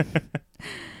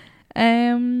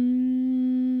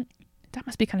 That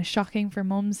must be kind of shocking for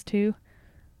mums too.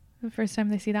 The first time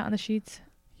they see that on the sheets.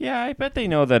 Yeah, I bet they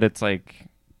know that it's like,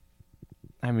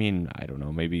 I mean, I don't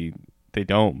know, maybe they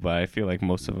don't, but I feel like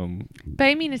most of them. But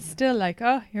I mean, it's still like,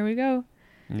 oh, here we go.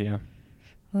 Yeah.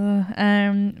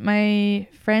 My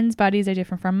friends' bodies are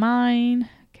different from mine.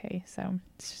 Okay, so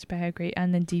it's just about how great.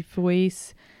 And then deep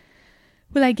voice.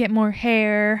 Will I get more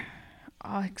hair?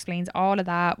 Oh, it explains all of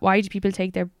that. Why do people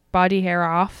take their body hair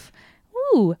off?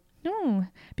 Ooh, no,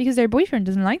 because their boyfriend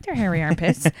doesn't like their hairy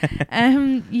armpits.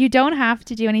 You don't have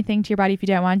to do anything to your body if you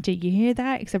don't want to. You hear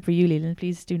that? Except for you, Leland.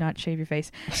 Please do not shave your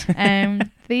face.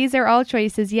 These are all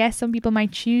choices. Yes, some people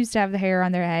might choose to have the hair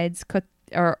on their heads, cut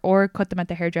them at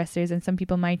the hairdressers, and some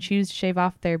people might choose to shave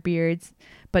off their beards,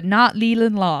 but not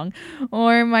Leland long,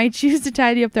 or might choose to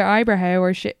tidy up their eyebrow hair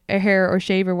or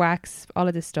shave or wax, all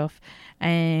of this stuff.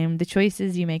 The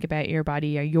choices you make about your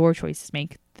body are your choices.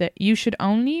 Make that you should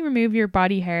only remove your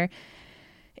body hair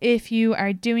if you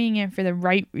are doing it for the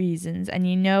right reasons and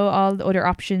you know all the other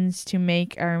options to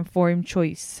make our informed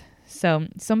choice. So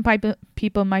some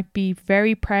people might be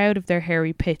very proud of their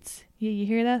hairy pits. You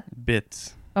hear that?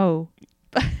 Bits. Oh.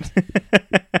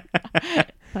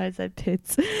 I said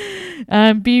tits.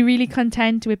 Be really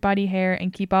content with body hair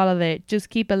and keep all of it. Just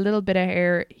keep a little bit of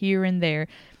hair here and there.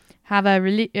 Have a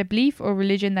belief or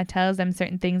religion that tells them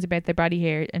certain things about their body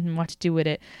hair and what to do with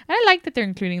it. And I like that they're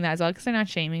including that as well, because they're not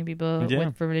shaming people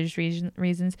for religious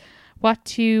reasons. Want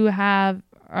to have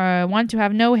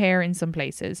no hair in some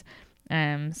places.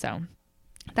 So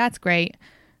that's great.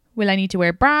 Will I need to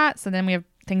wear bras? So then we have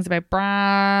things about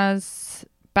bras.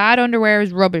 Bad underwear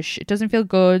is rubbish. It doesn't feel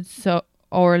good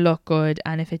or look good,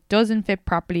 and if it doesn't fit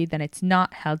properly, then it's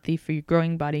not healthy for your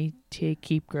growing body to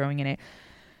keep growing in it,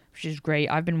 which is great.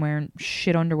 I've been wearing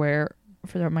shit underwear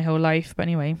for my whole life, but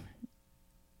anyway.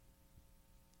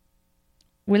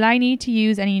 Will I need to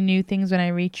use any new things when I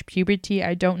reach puberty?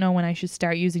 I don't know when I should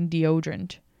start using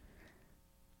deodorant.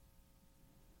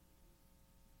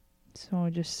 So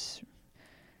just...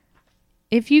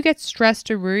 if you get stressed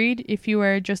or worried, if you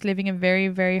are just living in a very,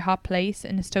 very hot place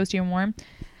and it's toasty and warm,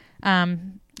 I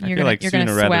feel like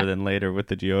sooner rather than later with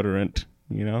the deodorant,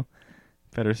 you know?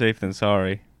 Better safe than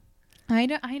sorry. I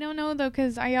don't know though,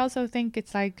 because I also think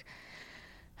it's like,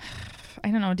 I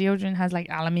don't know, deodorant has like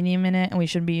aluminium in it and we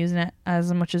shouldn't be using it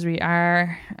as much as we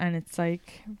are. And it's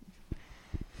like,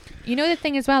 you know the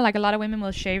thing as well, like a lot of women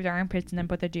will shave their armpits and then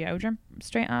put their deodorant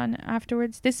straight on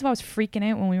afterwards. This is what I was freaking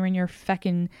out when we were in your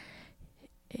feckin'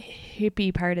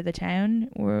 hippie part of the town,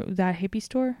 or that hippie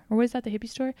store, or was that the hippie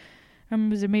store?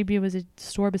 Maybe it was a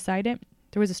store beside it.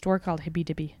 There was a store called Hippie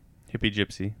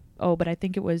Gypsy. Oh, but I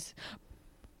think it was...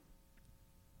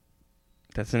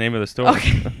 That's the name of the store.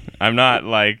 Okay. I'm not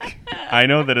like... I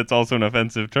know that it's also an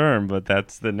offensive term, but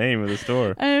that's the name of the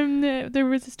store. There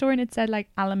was a store and it said like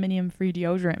aluminium free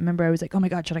deodorant. Remember, I was like, oh my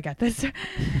God, should I get this?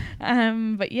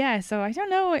 But yeah, so I don't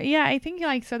know. Yeah, I think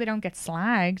like so they don't get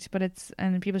slagged, but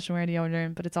and people should wear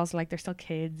deodorant, but it's also like they're still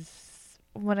kids.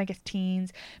 When I get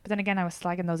teens, but then again I was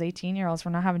slagging those 18-year-olds for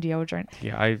not having deodorant.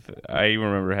 Yeah, I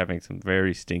remember having some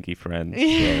very stinky friends.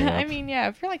 Yeah, I mean, yeah,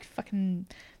 if you're like fucking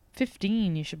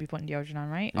 15 you should be putting deodorant on,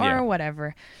 right? Or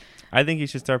whatever. I think you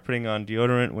should start putting on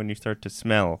deodorant when you start to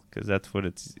smell, because that's what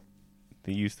it's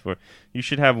used for. You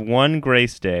should have one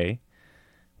grace day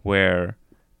where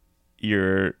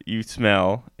you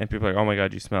smell and people are like, oh my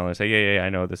God, you smell. And I say, yeah, I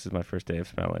know, this is my first day of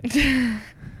smelling.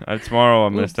 Tomorrow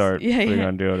I'm going to start putting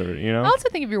on deodorant, you know? I also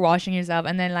think if you're washing yourself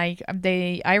and then like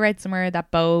I read somewhere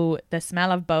that the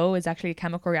smell of BO is actually a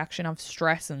chemical reaction of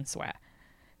stress and sweat.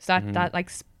 So that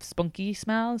like spunky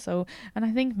smell. So, and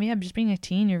I think, just being a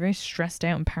teen, you're very stressed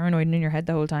out and paranoid and in your head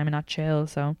the whole time and not chill.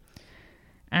 So,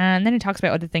 and then it talks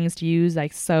about other things to use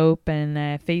like soap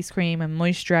and face cream and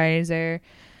moisturizer.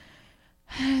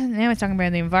 Now it's talking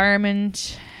about the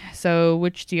environment. So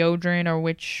which deodorant or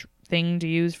which thing to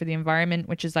use for the environment,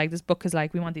 which is like, this book is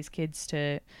like, we want these kids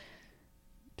to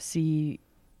see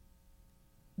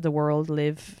the world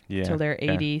live till they're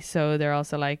 80. Yeah. So they're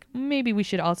also like, maybe we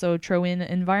should also throw in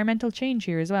environmental change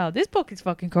here as well. This book is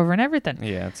fucking covering everything.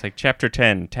 Yeah, it's like chapter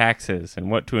 10, taxes and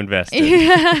what to invest in.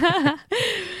 Yeah.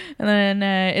 And then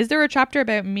is there a chapter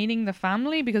about meeting the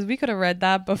family? Because we could have read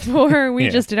that before we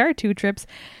just did our 2 trips.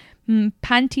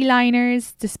 Panty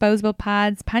liners, disposable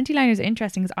pads. Panty liners are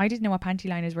interesting because I didn't know what panty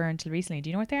liners were until recently. Do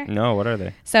you know what they are? No, what are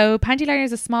they? So panty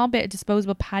liners is a small bit of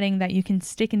disposable padding that you can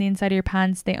stick in the inside of your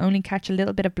pants. They only catch a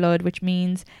little bit of blood, which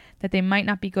means that they might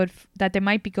not be good. That they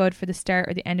might be good for the start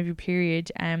or the end of your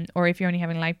period. Or if you're only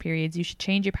having light periods, you should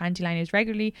change your panty liners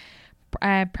regularly.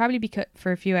 Probably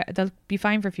for a few. They'll be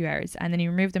fine for a few hours, and then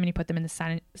you remove them and you put them in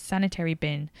the sanitary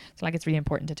bin. So like, it's really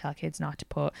important to tell kids not to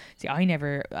put. See, I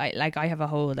have a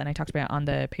hold, and I talked about it on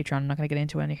the Patreon. I'm not going to get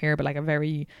into it here, but like a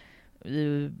very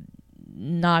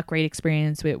not great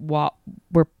experience with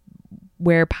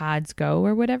where pads go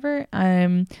or whatever.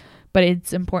 But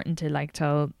it's important to like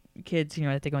tell kids, you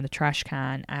know, that they go in the trash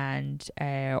can and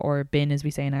or bin, as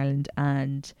we say in Ireland,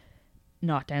 and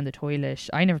not down the toilet.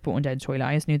 I never put one down the toilet.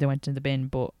 I just knew they went in the bin,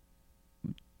 but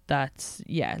that's,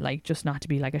 like, just not to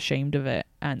be like ashamed of it,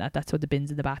 and that's what the bins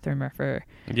in the bathroom are for.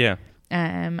 Yeah.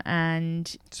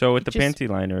 And so with the panty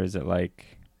liner, is it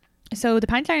like, so the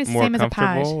panty liner is the same as a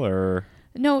pad, or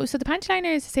No, so the panty liner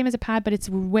is the same as a pad, but it's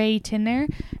way thinner.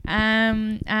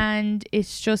 And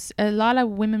it's just a lot of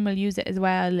women will use it as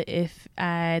well if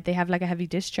they have like a heavy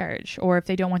discharge, or if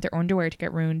they don't want their underwear to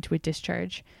get ruined with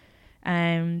discharge.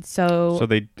 So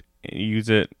they use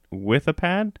it with a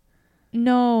pad?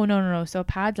 No. So a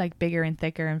pad's like bigger and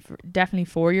thicker, and definitely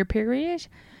for your period.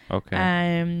 Okay.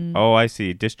 I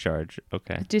see. Discharge.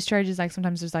 Okay. Discharge is like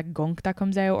sometimes there's like gunk that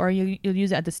comes out, or you'll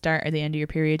use it at the start or the end of your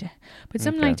period. But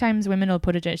like times women will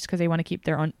put it just because they want to keep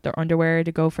their underwear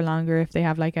to go for longer if they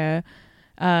have like a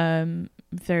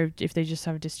if they just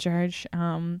have a discharge.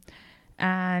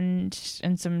 And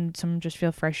some just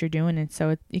feel fresher doing it,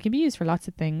 so it can be used for lots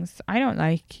of things. I don't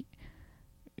like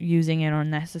using it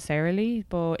unnecessarily,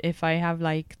 but if I have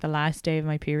like the last day of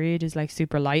my period is like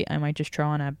super light, I might just throw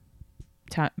on a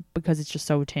because it's just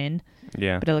so thin,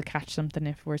 but it'll catch something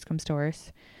if worse comes to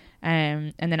worse.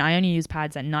 And then I only use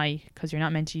pads at night, because you're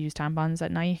not meant to use tampons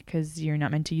at night, because you're not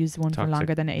meant to use one for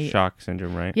longer than 8 shock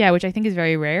syndrome, right? Yeah, which I think is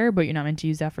very rare, but you're not meant to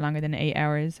use that for longer than 8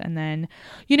 hours. And then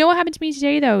you know what happened to me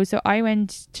today though? So I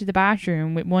went to the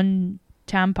bathroom with one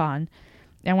tampon,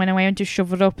 and when I went to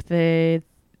shove it up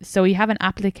so you have an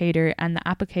applicator, and the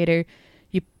applicator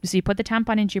you put the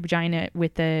tampon into your vagina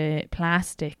with the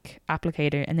plastic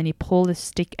applicator, and then you pull the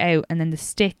stick out, and then the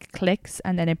stick clicks,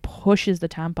 and then it pushes the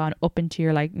tampon up into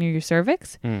your like near your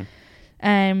cervix.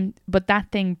 But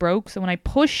that thing broke, so when I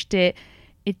pushed it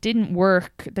didn't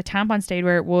work. The tampon stayed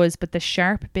where it was, but the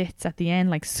sharp bits at the end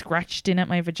like scratched in at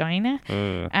my vagina.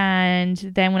 And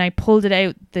then when I pulled it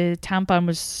out, the tampon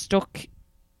was stuck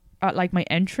at like my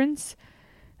entrance.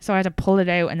 So I had to pull it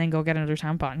out and then go get another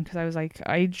tampon, because I was like,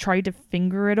 I tried to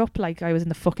finger it up like I was in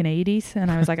the fucking 80s, and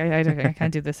I was like, I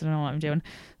can't do this. I don't know what I'm doing.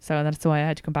 So that's why I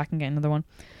had to come back and get another one.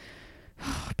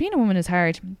 Being a woman is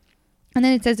hard. And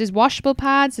then it says there's washable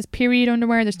pads, there's period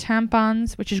underwear, there's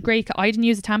tampons, which is great. I didn't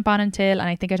use a tampon until, and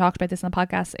I think I talked about this on the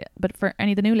podcast, but for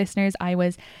any of the new listeners, I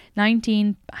was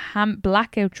 19,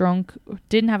 blackout drunk,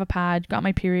 didn't have a pad, got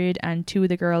my period, and 2 of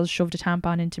the girls shoved a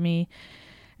tampon into me.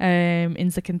 In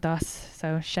Zakynthos,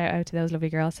 so shout out to those lovely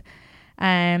girls.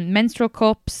 Menstrual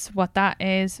cups, what that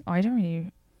is, I don't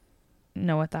really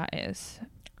know what that is.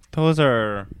 Those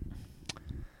are,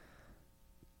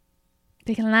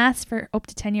 they can last for up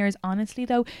to 10 years. Honestly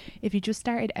though, if you just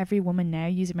started every woman now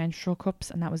using menstrual cups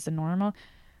and that was the normal,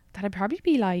 that'd probably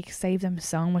be like save them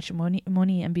so much money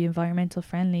and be environmental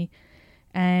friendly.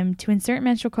 To insert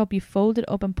menstrual cup, you fold it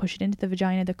up and push it into the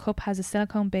vagina. The cup has a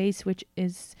silicone base which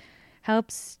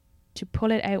helps to pull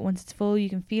it out once it's full. You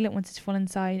can feel it once it's full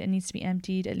inside. It needs to be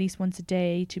emptied at least once a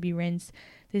day to be rinsed.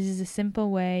 This is a simple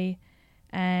way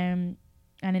and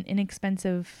an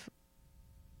inexpensive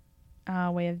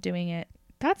way of doing it.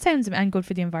 That sounds and good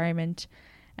for the environment.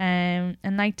 And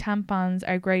like tampons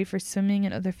are great for swimming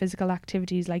and other physical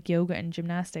activities like yoga and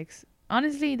gymnastics.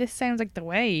 Honestly, this sounds like the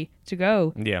way to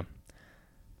go. Yeah.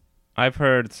 I've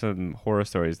heard some horror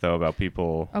stories though about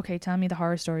people. Okay, tell me the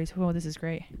horror stories. Oh, this is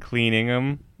great. Cleaning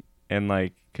them, and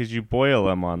like, cause you boil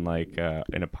them on like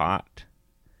in a pot,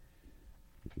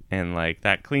 and like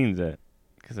that cleans it,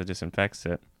 cause it disinfects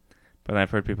it. But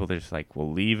I've heard people, they're just like,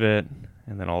 will leave it,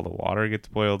 and then all the water gets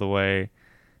boiled away,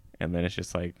 and then it's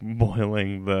just like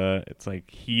boiling it's like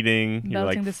heating, melting you're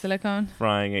like the silicone,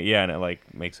 frying it, yeah, and it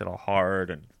like makes it all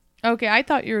hard and. Okay, I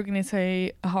thought you were going to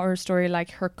say a horror story like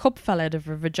her cup fell out of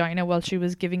her vagina while she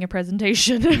was giving a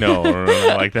presentation. No,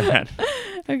 like that.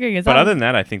 Okay, but other than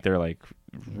that, I think they're like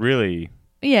really.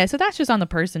 Yeah, so that's just on the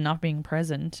person not being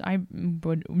present.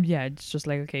 It's just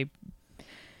like, okay.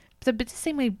 But it's the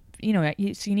same way,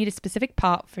 so you need a specific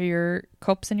pot for your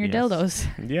cups and your dildos.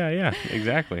 Yeah,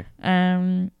 exactly.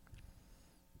 But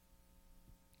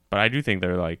I do think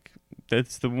they're like,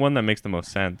 that's the one that makes the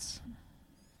most sense.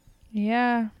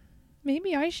 Yeah.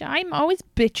 Maybe I should. I'm always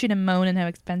bitching and moaning how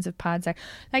expensive pads are.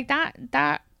 Like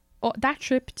that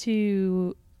trip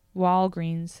to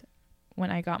Walgreens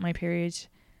when I got my period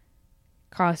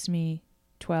cost me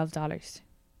 $12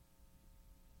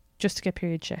 just to get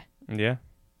period shit. Yeah.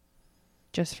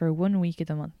 Just for 1 week of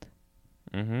the month.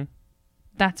 Mm-hmm.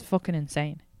 That's fucking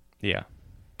insane. Yeah.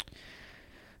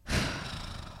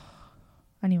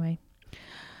 Anyway,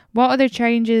 what other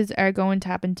changes are going to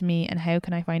happen to me, and how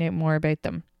can I find out more about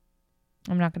them?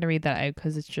 I'm not going to read that out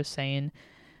because it's just saying,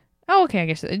 oh, okay, I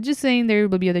guess it's just saying there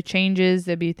will be other changes.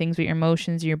 There'll be things with your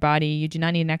emotions, your body. You do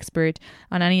not need an expert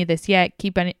on any of this yet.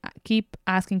 Keep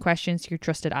asking questions to your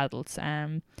trusted adults.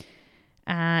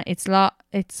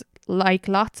 It's like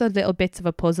lots of little bits of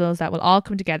a puzzle that will all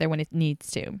come together when it needs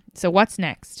to. So what's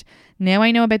next? Now I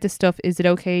know about this stuff. Is it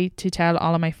okay to tell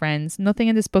all of my friends? Nothing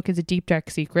in this book is a deep, dark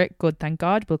secret. Good, thank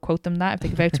God. We'll quote them that if they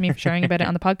give out to me for sharing about it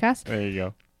on the podcast. There you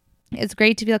go. It's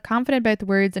great to feel confident about the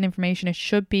words and information. It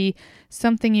should be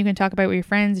something you can talk about with your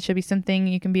friends. It should be something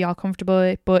you can be all comfortable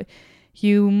with. But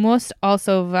you must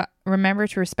also remember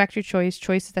to respect your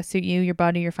choices that suit you, your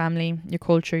body, your family, your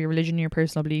culture, your religion, your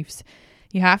personal beliefs.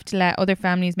 You have to let other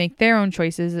families make their own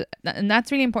choices. And that's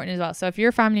really important as well. So if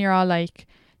your family are all like,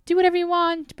 do whatever you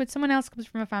want, but someone else comes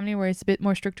from a family where it's a bit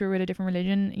more stricter with a different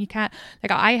religion, you can't.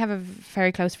 Like, I have a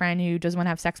very close friend who doesn't want to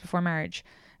have sex before marriage.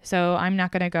 So I'm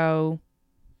not going to go,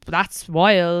 that's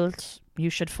wild, you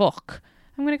should fuck.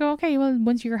 I'm going to go, okay, well,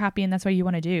 once you're happy and that's what you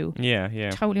want to do. Yeah.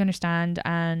 Totally understand.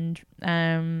 And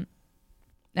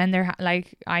there,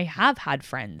 like, I have had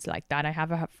friends like that. I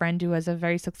have a friend who has a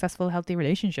very successful, healthy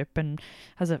relationship and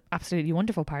has an absolutely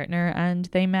wonderful partner, and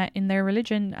they met in their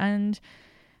religion and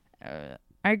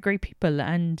are great people,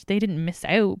 and they didn't miss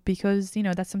out because, you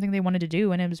know, that's something they wanted to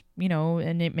do, and it was, you know,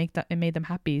 and it made them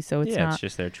happy. So it's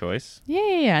just their choice.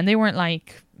 Yeah. And they weren't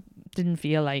like, didn't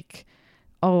feel like,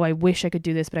 oh, I wish I could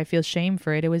do this, but I feel shame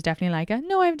for it. It was definitely like,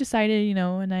 no, I've decided, you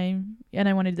know, and I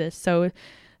wanted this. So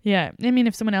yeah, I mean,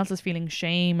 if someone else is feeling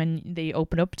shame and they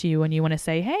open up to you and you want to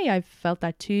say, hey, I've felt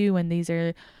that too, and these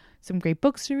are some great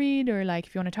books to read, or like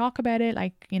if you want to talk about it,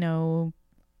 like, you know,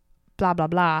 blah blah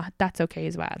blah, that's okay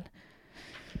as well.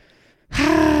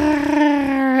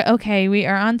 Okay, we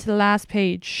are on to the last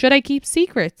page. Should I keep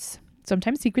secrets?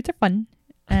 Sometimes secrets are fun.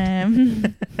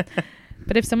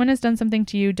 But if someone has done something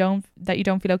to you that you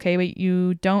don't feel okay with,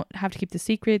 you don't have to keep the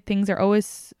secret. Things are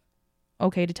always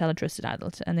okay to tell a trusted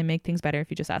adult, and they make things better if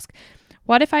you just ask.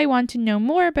 What if I want to know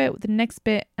more about the next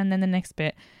bit and then the next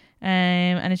bit?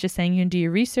 And it's just saying you can do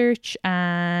your research,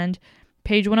 and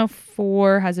page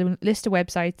 104 has a list of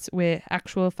websites with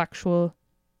actual factual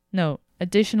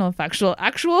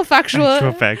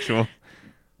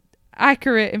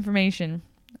accurate information.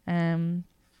 Find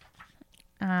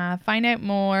out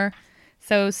more.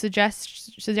 So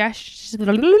suggestions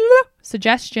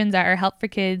that are Help for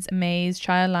Kids, Amaze,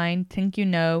 Childline, Think You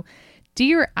Know.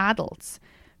 Dear adults,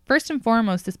 first and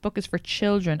foremost, this book is for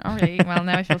children. All right, well,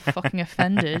 now I feel fucking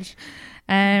offended.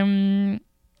 And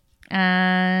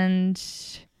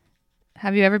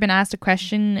have you ever been asked a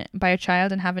question by a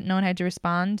child and haven't known how to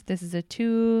respond? This is a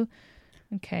tool.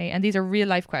 Okay, and these are real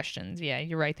life questions. Yeah,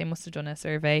 you're right. They must have done a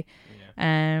survey.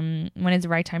 Yeah. When is the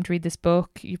right time to read this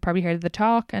book? You've probably heard of the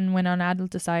talk. And when an adult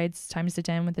decides time to sit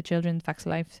down with the children, facts of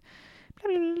life.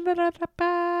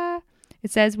 It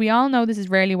says, we all know this is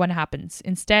rarely what happens.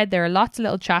 Instead, there are lots of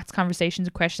little chats, conversations,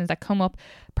 and questions that come up.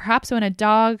 Perhaps when a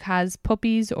dog has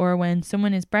puppies, or when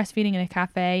someone is breastfeeding in a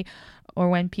cafe, or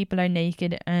when people are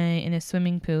naked in a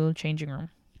swimming pool changing room.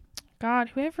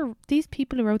 God, these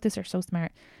people who wrote this are so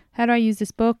smart. How do I use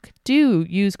this book? Do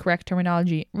use correct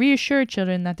terminology. Reassure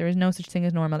children that there is no such thing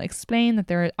as normal. Explain that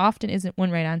there often isn't one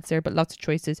right answer, but lots of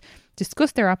choices.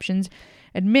 Discuss their options.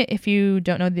 Admit if you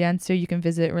don't know the answer, you can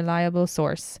visit a reliable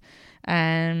source.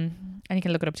 And you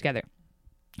can look it up together.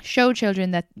 Show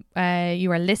children that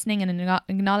you are listening, and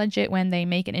acknowledge it when they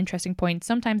make an interesting point.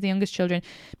 Sometimes the youngest children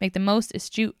make the most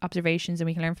astute observations, and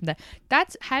we can learn from that.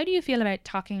 How do you feel about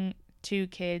talking to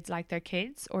kids like they're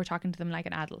kids, or talking to them like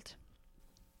an adult?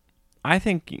 I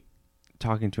think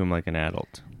talking to them like an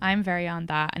adult. I'm very on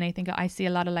that, and I think I see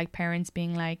a lot of like parents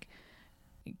being like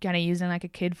kind of using like a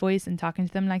kid voice and talking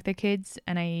to them like they're kids,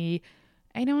 and I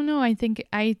don't know. I think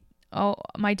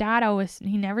my dad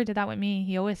he never did that with me.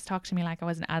 He always talked to me like I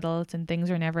was an adult, and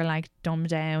things were never like dumbed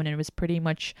down, and it was pretty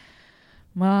much,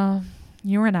 well,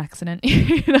 you were an accident,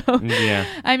 you know? Yeah.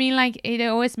 I mean, like, it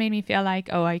always made me feel like,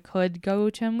 oh, I could go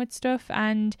to him with stuff,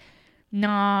 and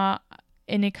not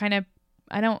in a kind of,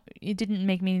 it didn't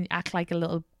make me act like a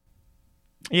little.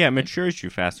 Yeah, it matures you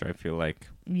faster, I feel like.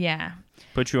 Yeah.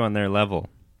 Put you on their level.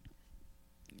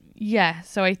 Yeah,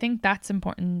 so I think that's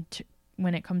important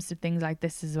when it comes to things like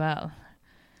this as well.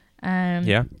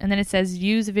 Yeah. And then it says,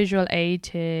 use a visual aid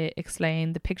to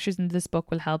explain. The pictures in this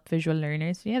book will help visual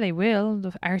learners. Yeah, they will.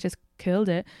 The artist killed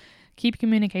it. Keep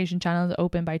communication channels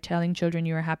open by telling children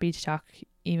you are happy to talk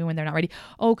even when they're not ready.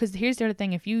 Oh, because here's the other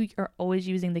thing. If you are always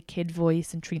using the kid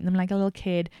voice and treating them like a little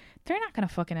kid, they're not going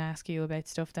to fucking ask you about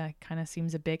stuff that kind of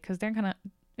seems a bit, because they're kind of,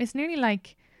 it's nearly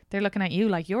like they're looking at you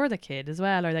like you're the kid as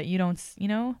well, or that you don't, you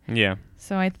know? Yeah.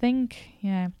 So I think,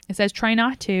 yeah. It says, try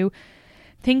not to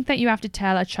think that you have to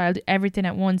tell a child everything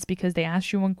at once because they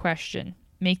ask you one question.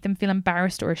 Make them feel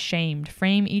embarrassed or ashamed.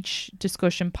 Frame each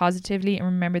discussion positively, and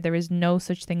remember there is no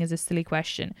such thing as a silly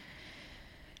question.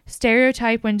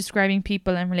 Stereotype when describing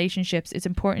people and relationships. It's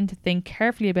important to think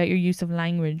carefully about your use of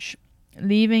language.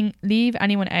 Leave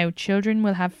anyone out. Children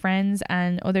will have friends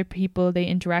and other people they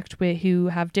interact with who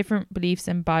have different beliefs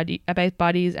about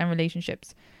bodies and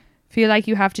relationships. feel like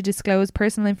you have to disclose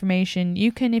personal information.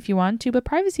 You can if you want to, but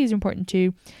privacy is important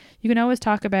too. You can always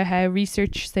talk about how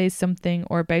research says something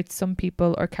or about some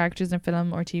people or characters in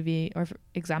film or TV, or for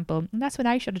example. And that's what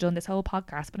I should have done this whole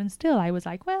podcast. But still, I was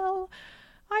like, well,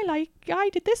 I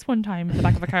did this one time in the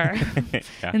back of a car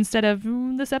instead of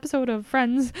this episode of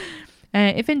Friends.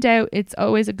 If in doubt, it's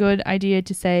always a good idea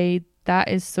to say that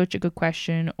is such a good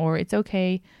question, or it's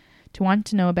okay to want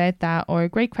to know about that, or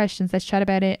great questions. Let's chat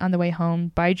about it on the way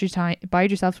home. Bide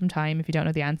yourself some time if you don't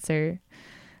know the answer.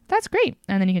 That's great.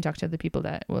 And then you can talk to other people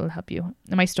that will help you.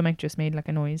 And my stomach just made like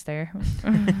a noise there.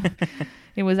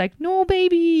 It was like, no,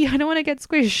 baby, I don't want to get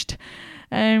squished.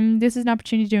 This is an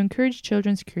opportunity to encourage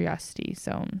children's curiosity.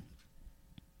 So,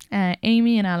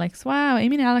 Amy and Alex. Wow,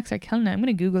 Amy and Alex are killing it. I'm going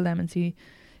to Google them and see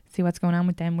what's going on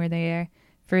with them, where they are.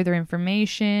 Further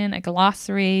information, a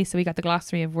glossary. So we got the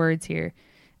glossary of words here.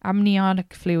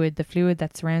 Amniotic fluid, the fluid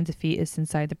that surrounds a fetus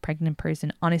inside the pregnant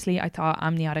person. Honestly, I thought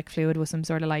amniotic fluid was some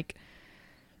sort of like,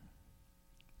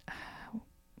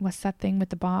 what's that thing with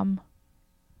the bomb?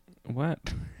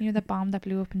 What? You know, the bomb that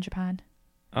blew up in Japan?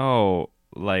 Oh,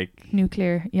 like...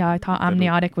 Nuclear. Yeah, I thought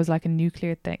amniotic was like a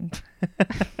nuclear thing.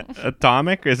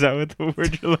 Atomic? Is that what the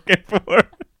word you're looking for?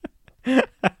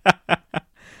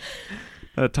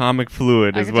 Atomic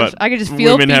fluid is what I could just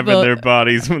feel women have people, in their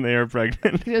bodies when they are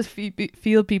pregnant. I could just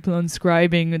feel people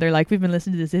inscribing. They're like, we've been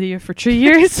listening to this idiot for 3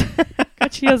 years.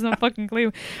 God, she has no fucking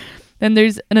clue. Then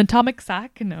there's an atomic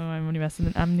sac. No, I'm only messing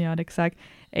with an amniotic sac.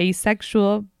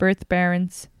 Asexual, birth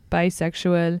parents,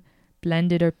 bisexual,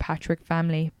 blended or patchwork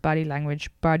family, body language,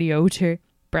 body odor,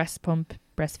 breast pump,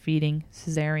 breastfeeding,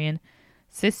 cesarean,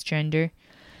 cisgender,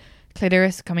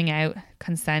 clitoris coming out,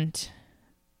 consent.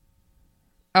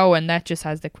 Oh, and that just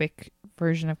has the quick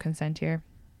version of consent here.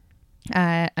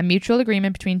 A mutual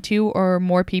agreement between two or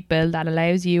more people that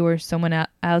allows you or someone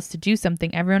else to do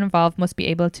something. Everyone involved must be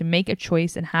able to make a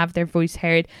choice and have their voice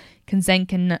heard. Consent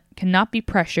cannot be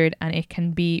pressured, and it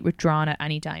can be withdrawn at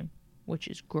any time, which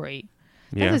is great.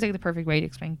 Yeah. That is like the perfect way to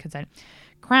explain consent.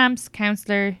 Cramps,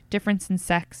 counselor, difference in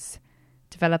sex,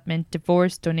 development,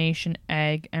 divorce, donation,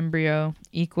 egg, embryo,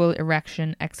 equal,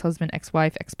 erection, ex-husband,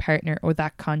 ex-wife, ex-partner, or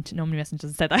that cunt. Nobody doesn't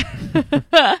say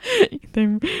that.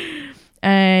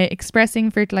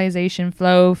 Expressing, fertilization,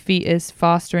 flow, fetus,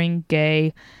 fostering,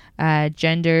 gay,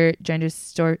 gender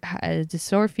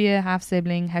dysmorphia, half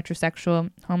sibling, heterosexual,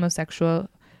 homosexual,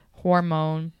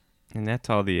 hormone. And that's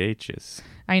all the H's.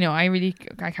 I know.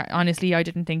 Honestly, I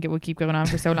didn't think it would keep going on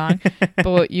for so long,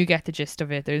 but you get the gist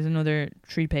of it. There's another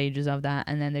 3 pages of that,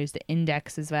 and then there's the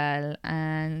index as well.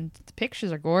 And the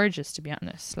pictures are gorgeous, to be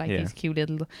honest. Like these cute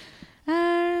little.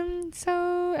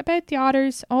 So about the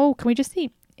otters. Oh, can we just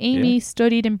see? Amy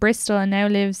studied in Bristol and now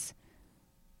lives.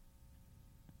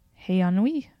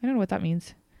 Hayanui? I don't know what that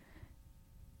means.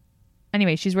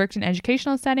 Anyway, she's worked in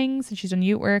educational settings and she's done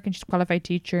youth work, and she's a qualified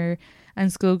teacher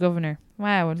and school governor.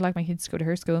 Wow, I'd like my kids to go to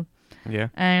her school. Yeah.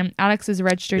 Alex is a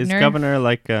registered nurse. Is governor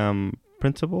like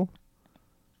principal?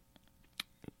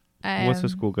 What's the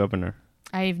school governor?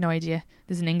 I have no idea.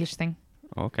 This is an English thing.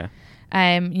 Oh, okay.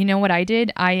 You know what I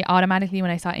did? I automatically,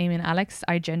 when I saw Amy and Alex,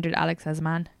 I gendered Alex as a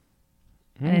man.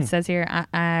 And it says here,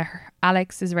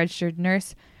 Alex is a registered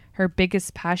nurse. Her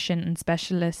biggest passion and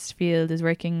specialist field is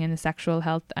working in the sexual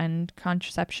health and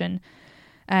contraception,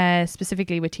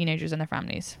 specifically with teenagers and their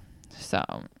families. So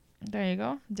there you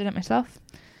go. Did it myself.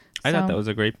 I thought that was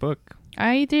a great book.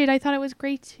 I did. I thought it was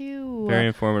great too. Very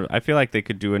informative. I feel like they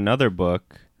could do another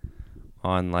book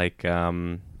on like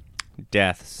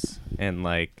deaths and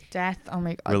like death. Oh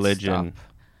my God. Religion. Stop.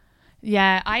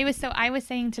 Yeah, I was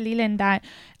saying to Leland that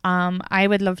I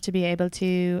would love to be able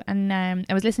to, and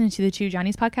I was listening to the Two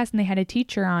Johnnies podcast, and they had a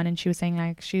teacher on, and she was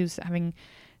saying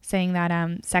saying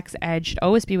that sex ed should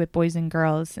always be with boys and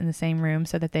girls in the same room,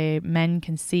 so that men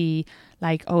can see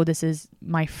like, oh, this is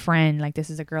my friend, like this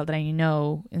is a girl that I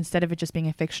know, instead of it just being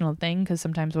a fictional thing. Because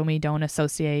sometimes when we don't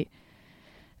associate,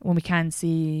 when we can't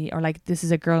see, or like this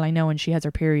is a girl I know and she has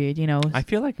her period, you know. I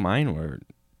feel like mine were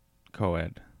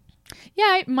co-ed.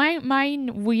 Yeah,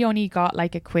 mine we only got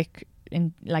like a quick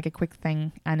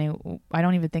thing, and I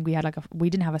don't even think we had we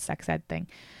didn't have a sex ed thing,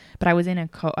 but I was in a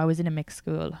mixed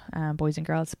school, boys and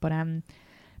girls, but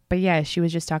yeah, she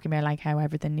was just talking about like how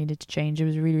everything needed to change. It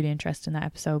was really, really interesting, that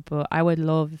episode. But I would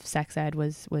love if sex ed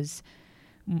was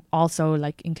also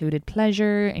like included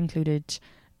pleasure, included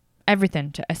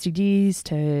everything, to STDs,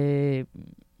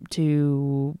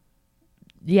 to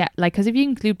yeah, like, because if you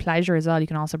include pleasure as well, you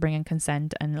can also bring in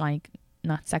consent and like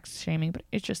not sex shaming. But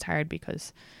it's just hard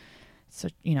because, so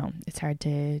you know, it's hard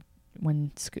to a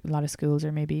lot of schools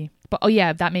are maybe. But oh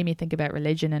yeah, that made me think about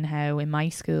religion and how in my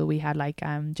school we had like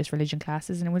just religion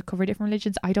classes and it would cover different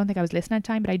religions. I don't think I was listening at the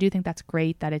time, but I do think that's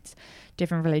great that it's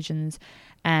different religions.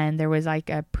 And there was like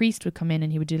a priest would come in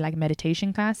and he would do like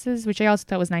meditation classes, which I also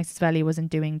thought was nice as well. He wasn't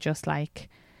doing just like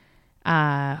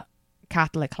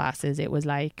Catholic classes. It was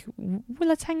like, well,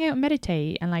 let's hang out and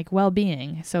meditate and like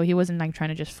well-being. So he wasn't like trying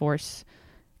to just force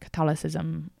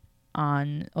Catholicism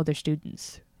on other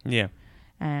students. Yeah.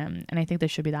 And I think there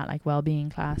should be that like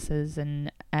well-being classes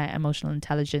and emotional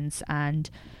intelligence and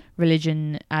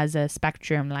religion as a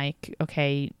spectrum. Like,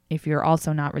 okay, if you're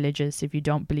also not religious, if you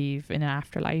don't believe in an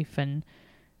afterlife, and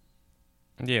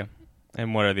yeah,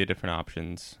 and what are the different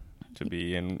options to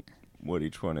be and what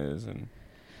each one is. And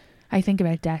I think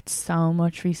about debt so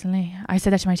much recently. I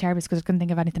said that to my therapist because I couldn't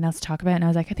think of anything else to talk about, and I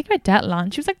was like, I think about debt a lot.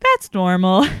 And she was like, that's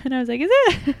normal. And I was like, is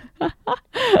it?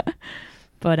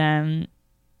 But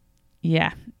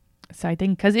yeah. So I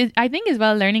think, because I think as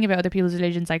well, learning about other people's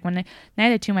religions, like now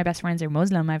that two of my best friends are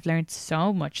Muslim, I've learned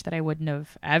so much that I wouldn't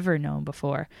have ever known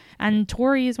before. And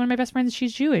Tori is one of my best friends.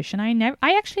 She's Jewish, and I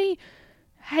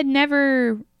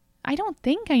don't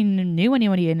think I knew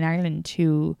anybody in Ireland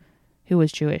who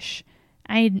was Jewish.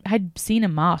 I had seen a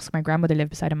mosque. My grandmother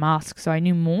lived beside a mosque, so I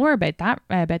knew more about that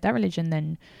religion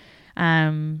than,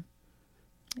 and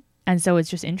so it's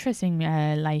just interesting,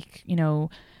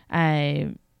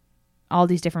 all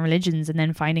these different religions, and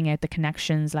then finding out the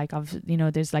connections, like of,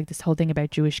 there's like this whole thing about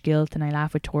Jewish guilt, and I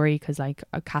laugh with Tori because like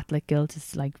a Catholic guilt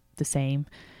is like the same,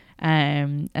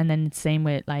 and then it's same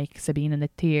with like Sabine and the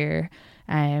Tyr.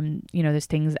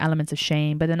 There's elements of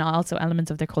shame, but then also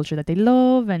elements of their culture that they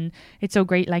love, and it's so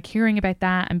great like hearing about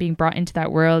that and being brought into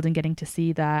that world and getting to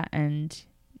see that. And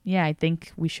yeah, I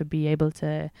think we should be able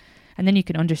to, and then you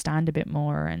can understand a bit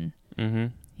more. And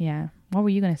yeah, what were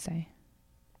you gonna say?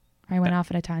 I went off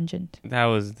on a tangent. That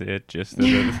was it. Just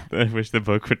I wish the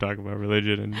book would talk about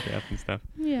religion and death and stuff.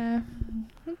 Yeah.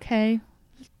 Okay.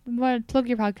 Plug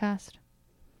your podcast.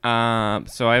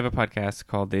 So I have a podcast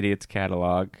called The Idiot's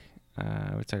Catalog.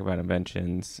 We talk about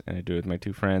inventions, and I do it with my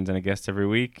two friends and a guest every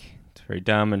week. It's very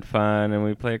dumb and fun, and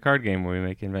we play a card game where we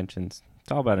make inventions.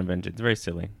 It's all about inventions. Very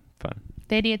silly, fun.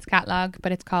 The Idiot's Catalog,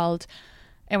 but it's called,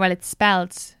 it's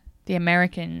spelled the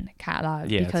American Catalog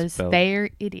because they're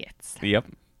idiots. Yep.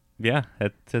 Yeah,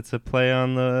 it's a play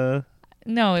on the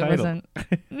No, title. It wasn't.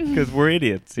 Because we're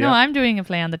idiots. Yeah. No, I'm doing a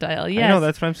play on the title. Yes. I know,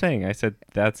 that's what I'm saying. I said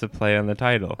that's a play on the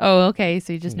title. Oh, okay.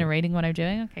 So you're just narrating what I'm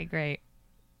doing? Okay, great.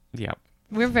 Yeah.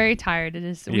 We're very tired.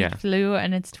 We flew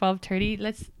and it's 12:30.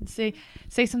 Let's say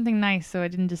something nice so I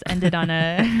didn't just end it on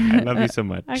a... I love you so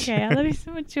much. Okay, I love you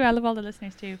so much too. I love all the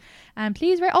listeners too.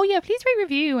 Please rate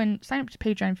review and sign up to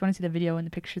Patreon if you want to see the video and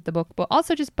the picture of the book. But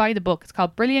also just buy the book. It's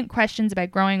called Brilliant Questions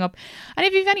About Growing Up. And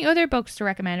if you have any other books to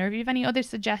recommend, or if you have any other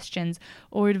suggestions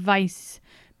or advice,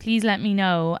 please let me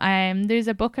know. There's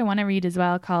a book I want to read as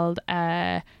well called...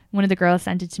 one of the girls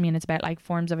sent it to me, and it's about like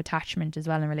forms of attachment as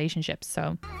well in relationships.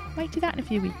 So might do that in a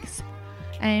few weeks.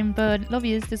 But love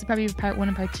yous. This is probably part 1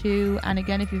 and part 2. And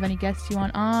again, if you have any guests you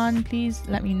want on, please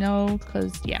let me know.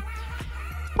 Because yeah.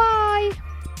 Bye.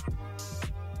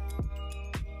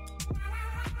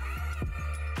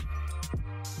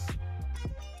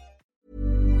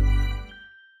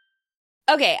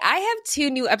 Okay, I have 2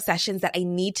 new obsessions that I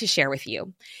need to share with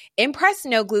you. Impress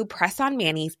No Glue Press-On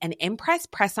Manis and Impress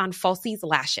Press-On Falsies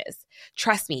Lashes.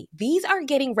 Trust me, these are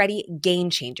getting ready game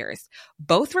changers.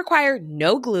 Both require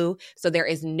no glue, so there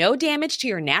is no damage to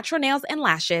your natural nails and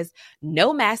lashes,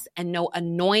 no mess, and no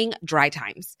annoying dry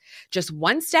times. Just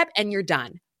one step and you're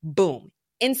done. Boom.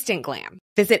 Instant glam.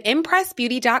 Visit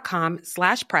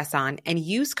impressbeauty.com/presson and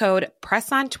use code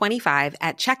PRESSON25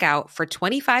 at checkout for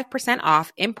 25%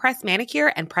 off Impress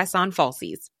Manicure and Press-On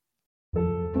Falsies.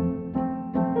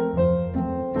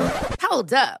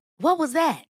 Hold up. What was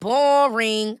that?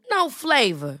 Boring. No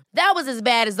flavor. That was as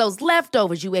bad as those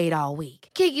leftovers you ate all week.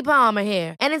 Keke Palmer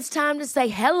here, and it's time to say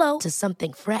hello to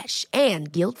something fresh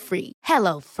and guilt-free.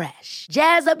 Hello Fresh.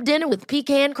 Jazz up dinner with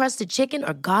pecan-crusted chicken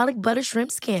or garlic butter shrimp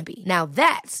scampi. Now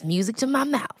that's music to my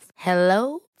mouth.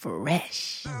 Hello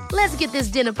Fresh. Let's get this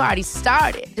dinner party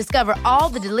started. Discover all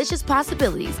the delicious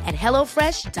possibilities at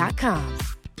HelloFresh.com.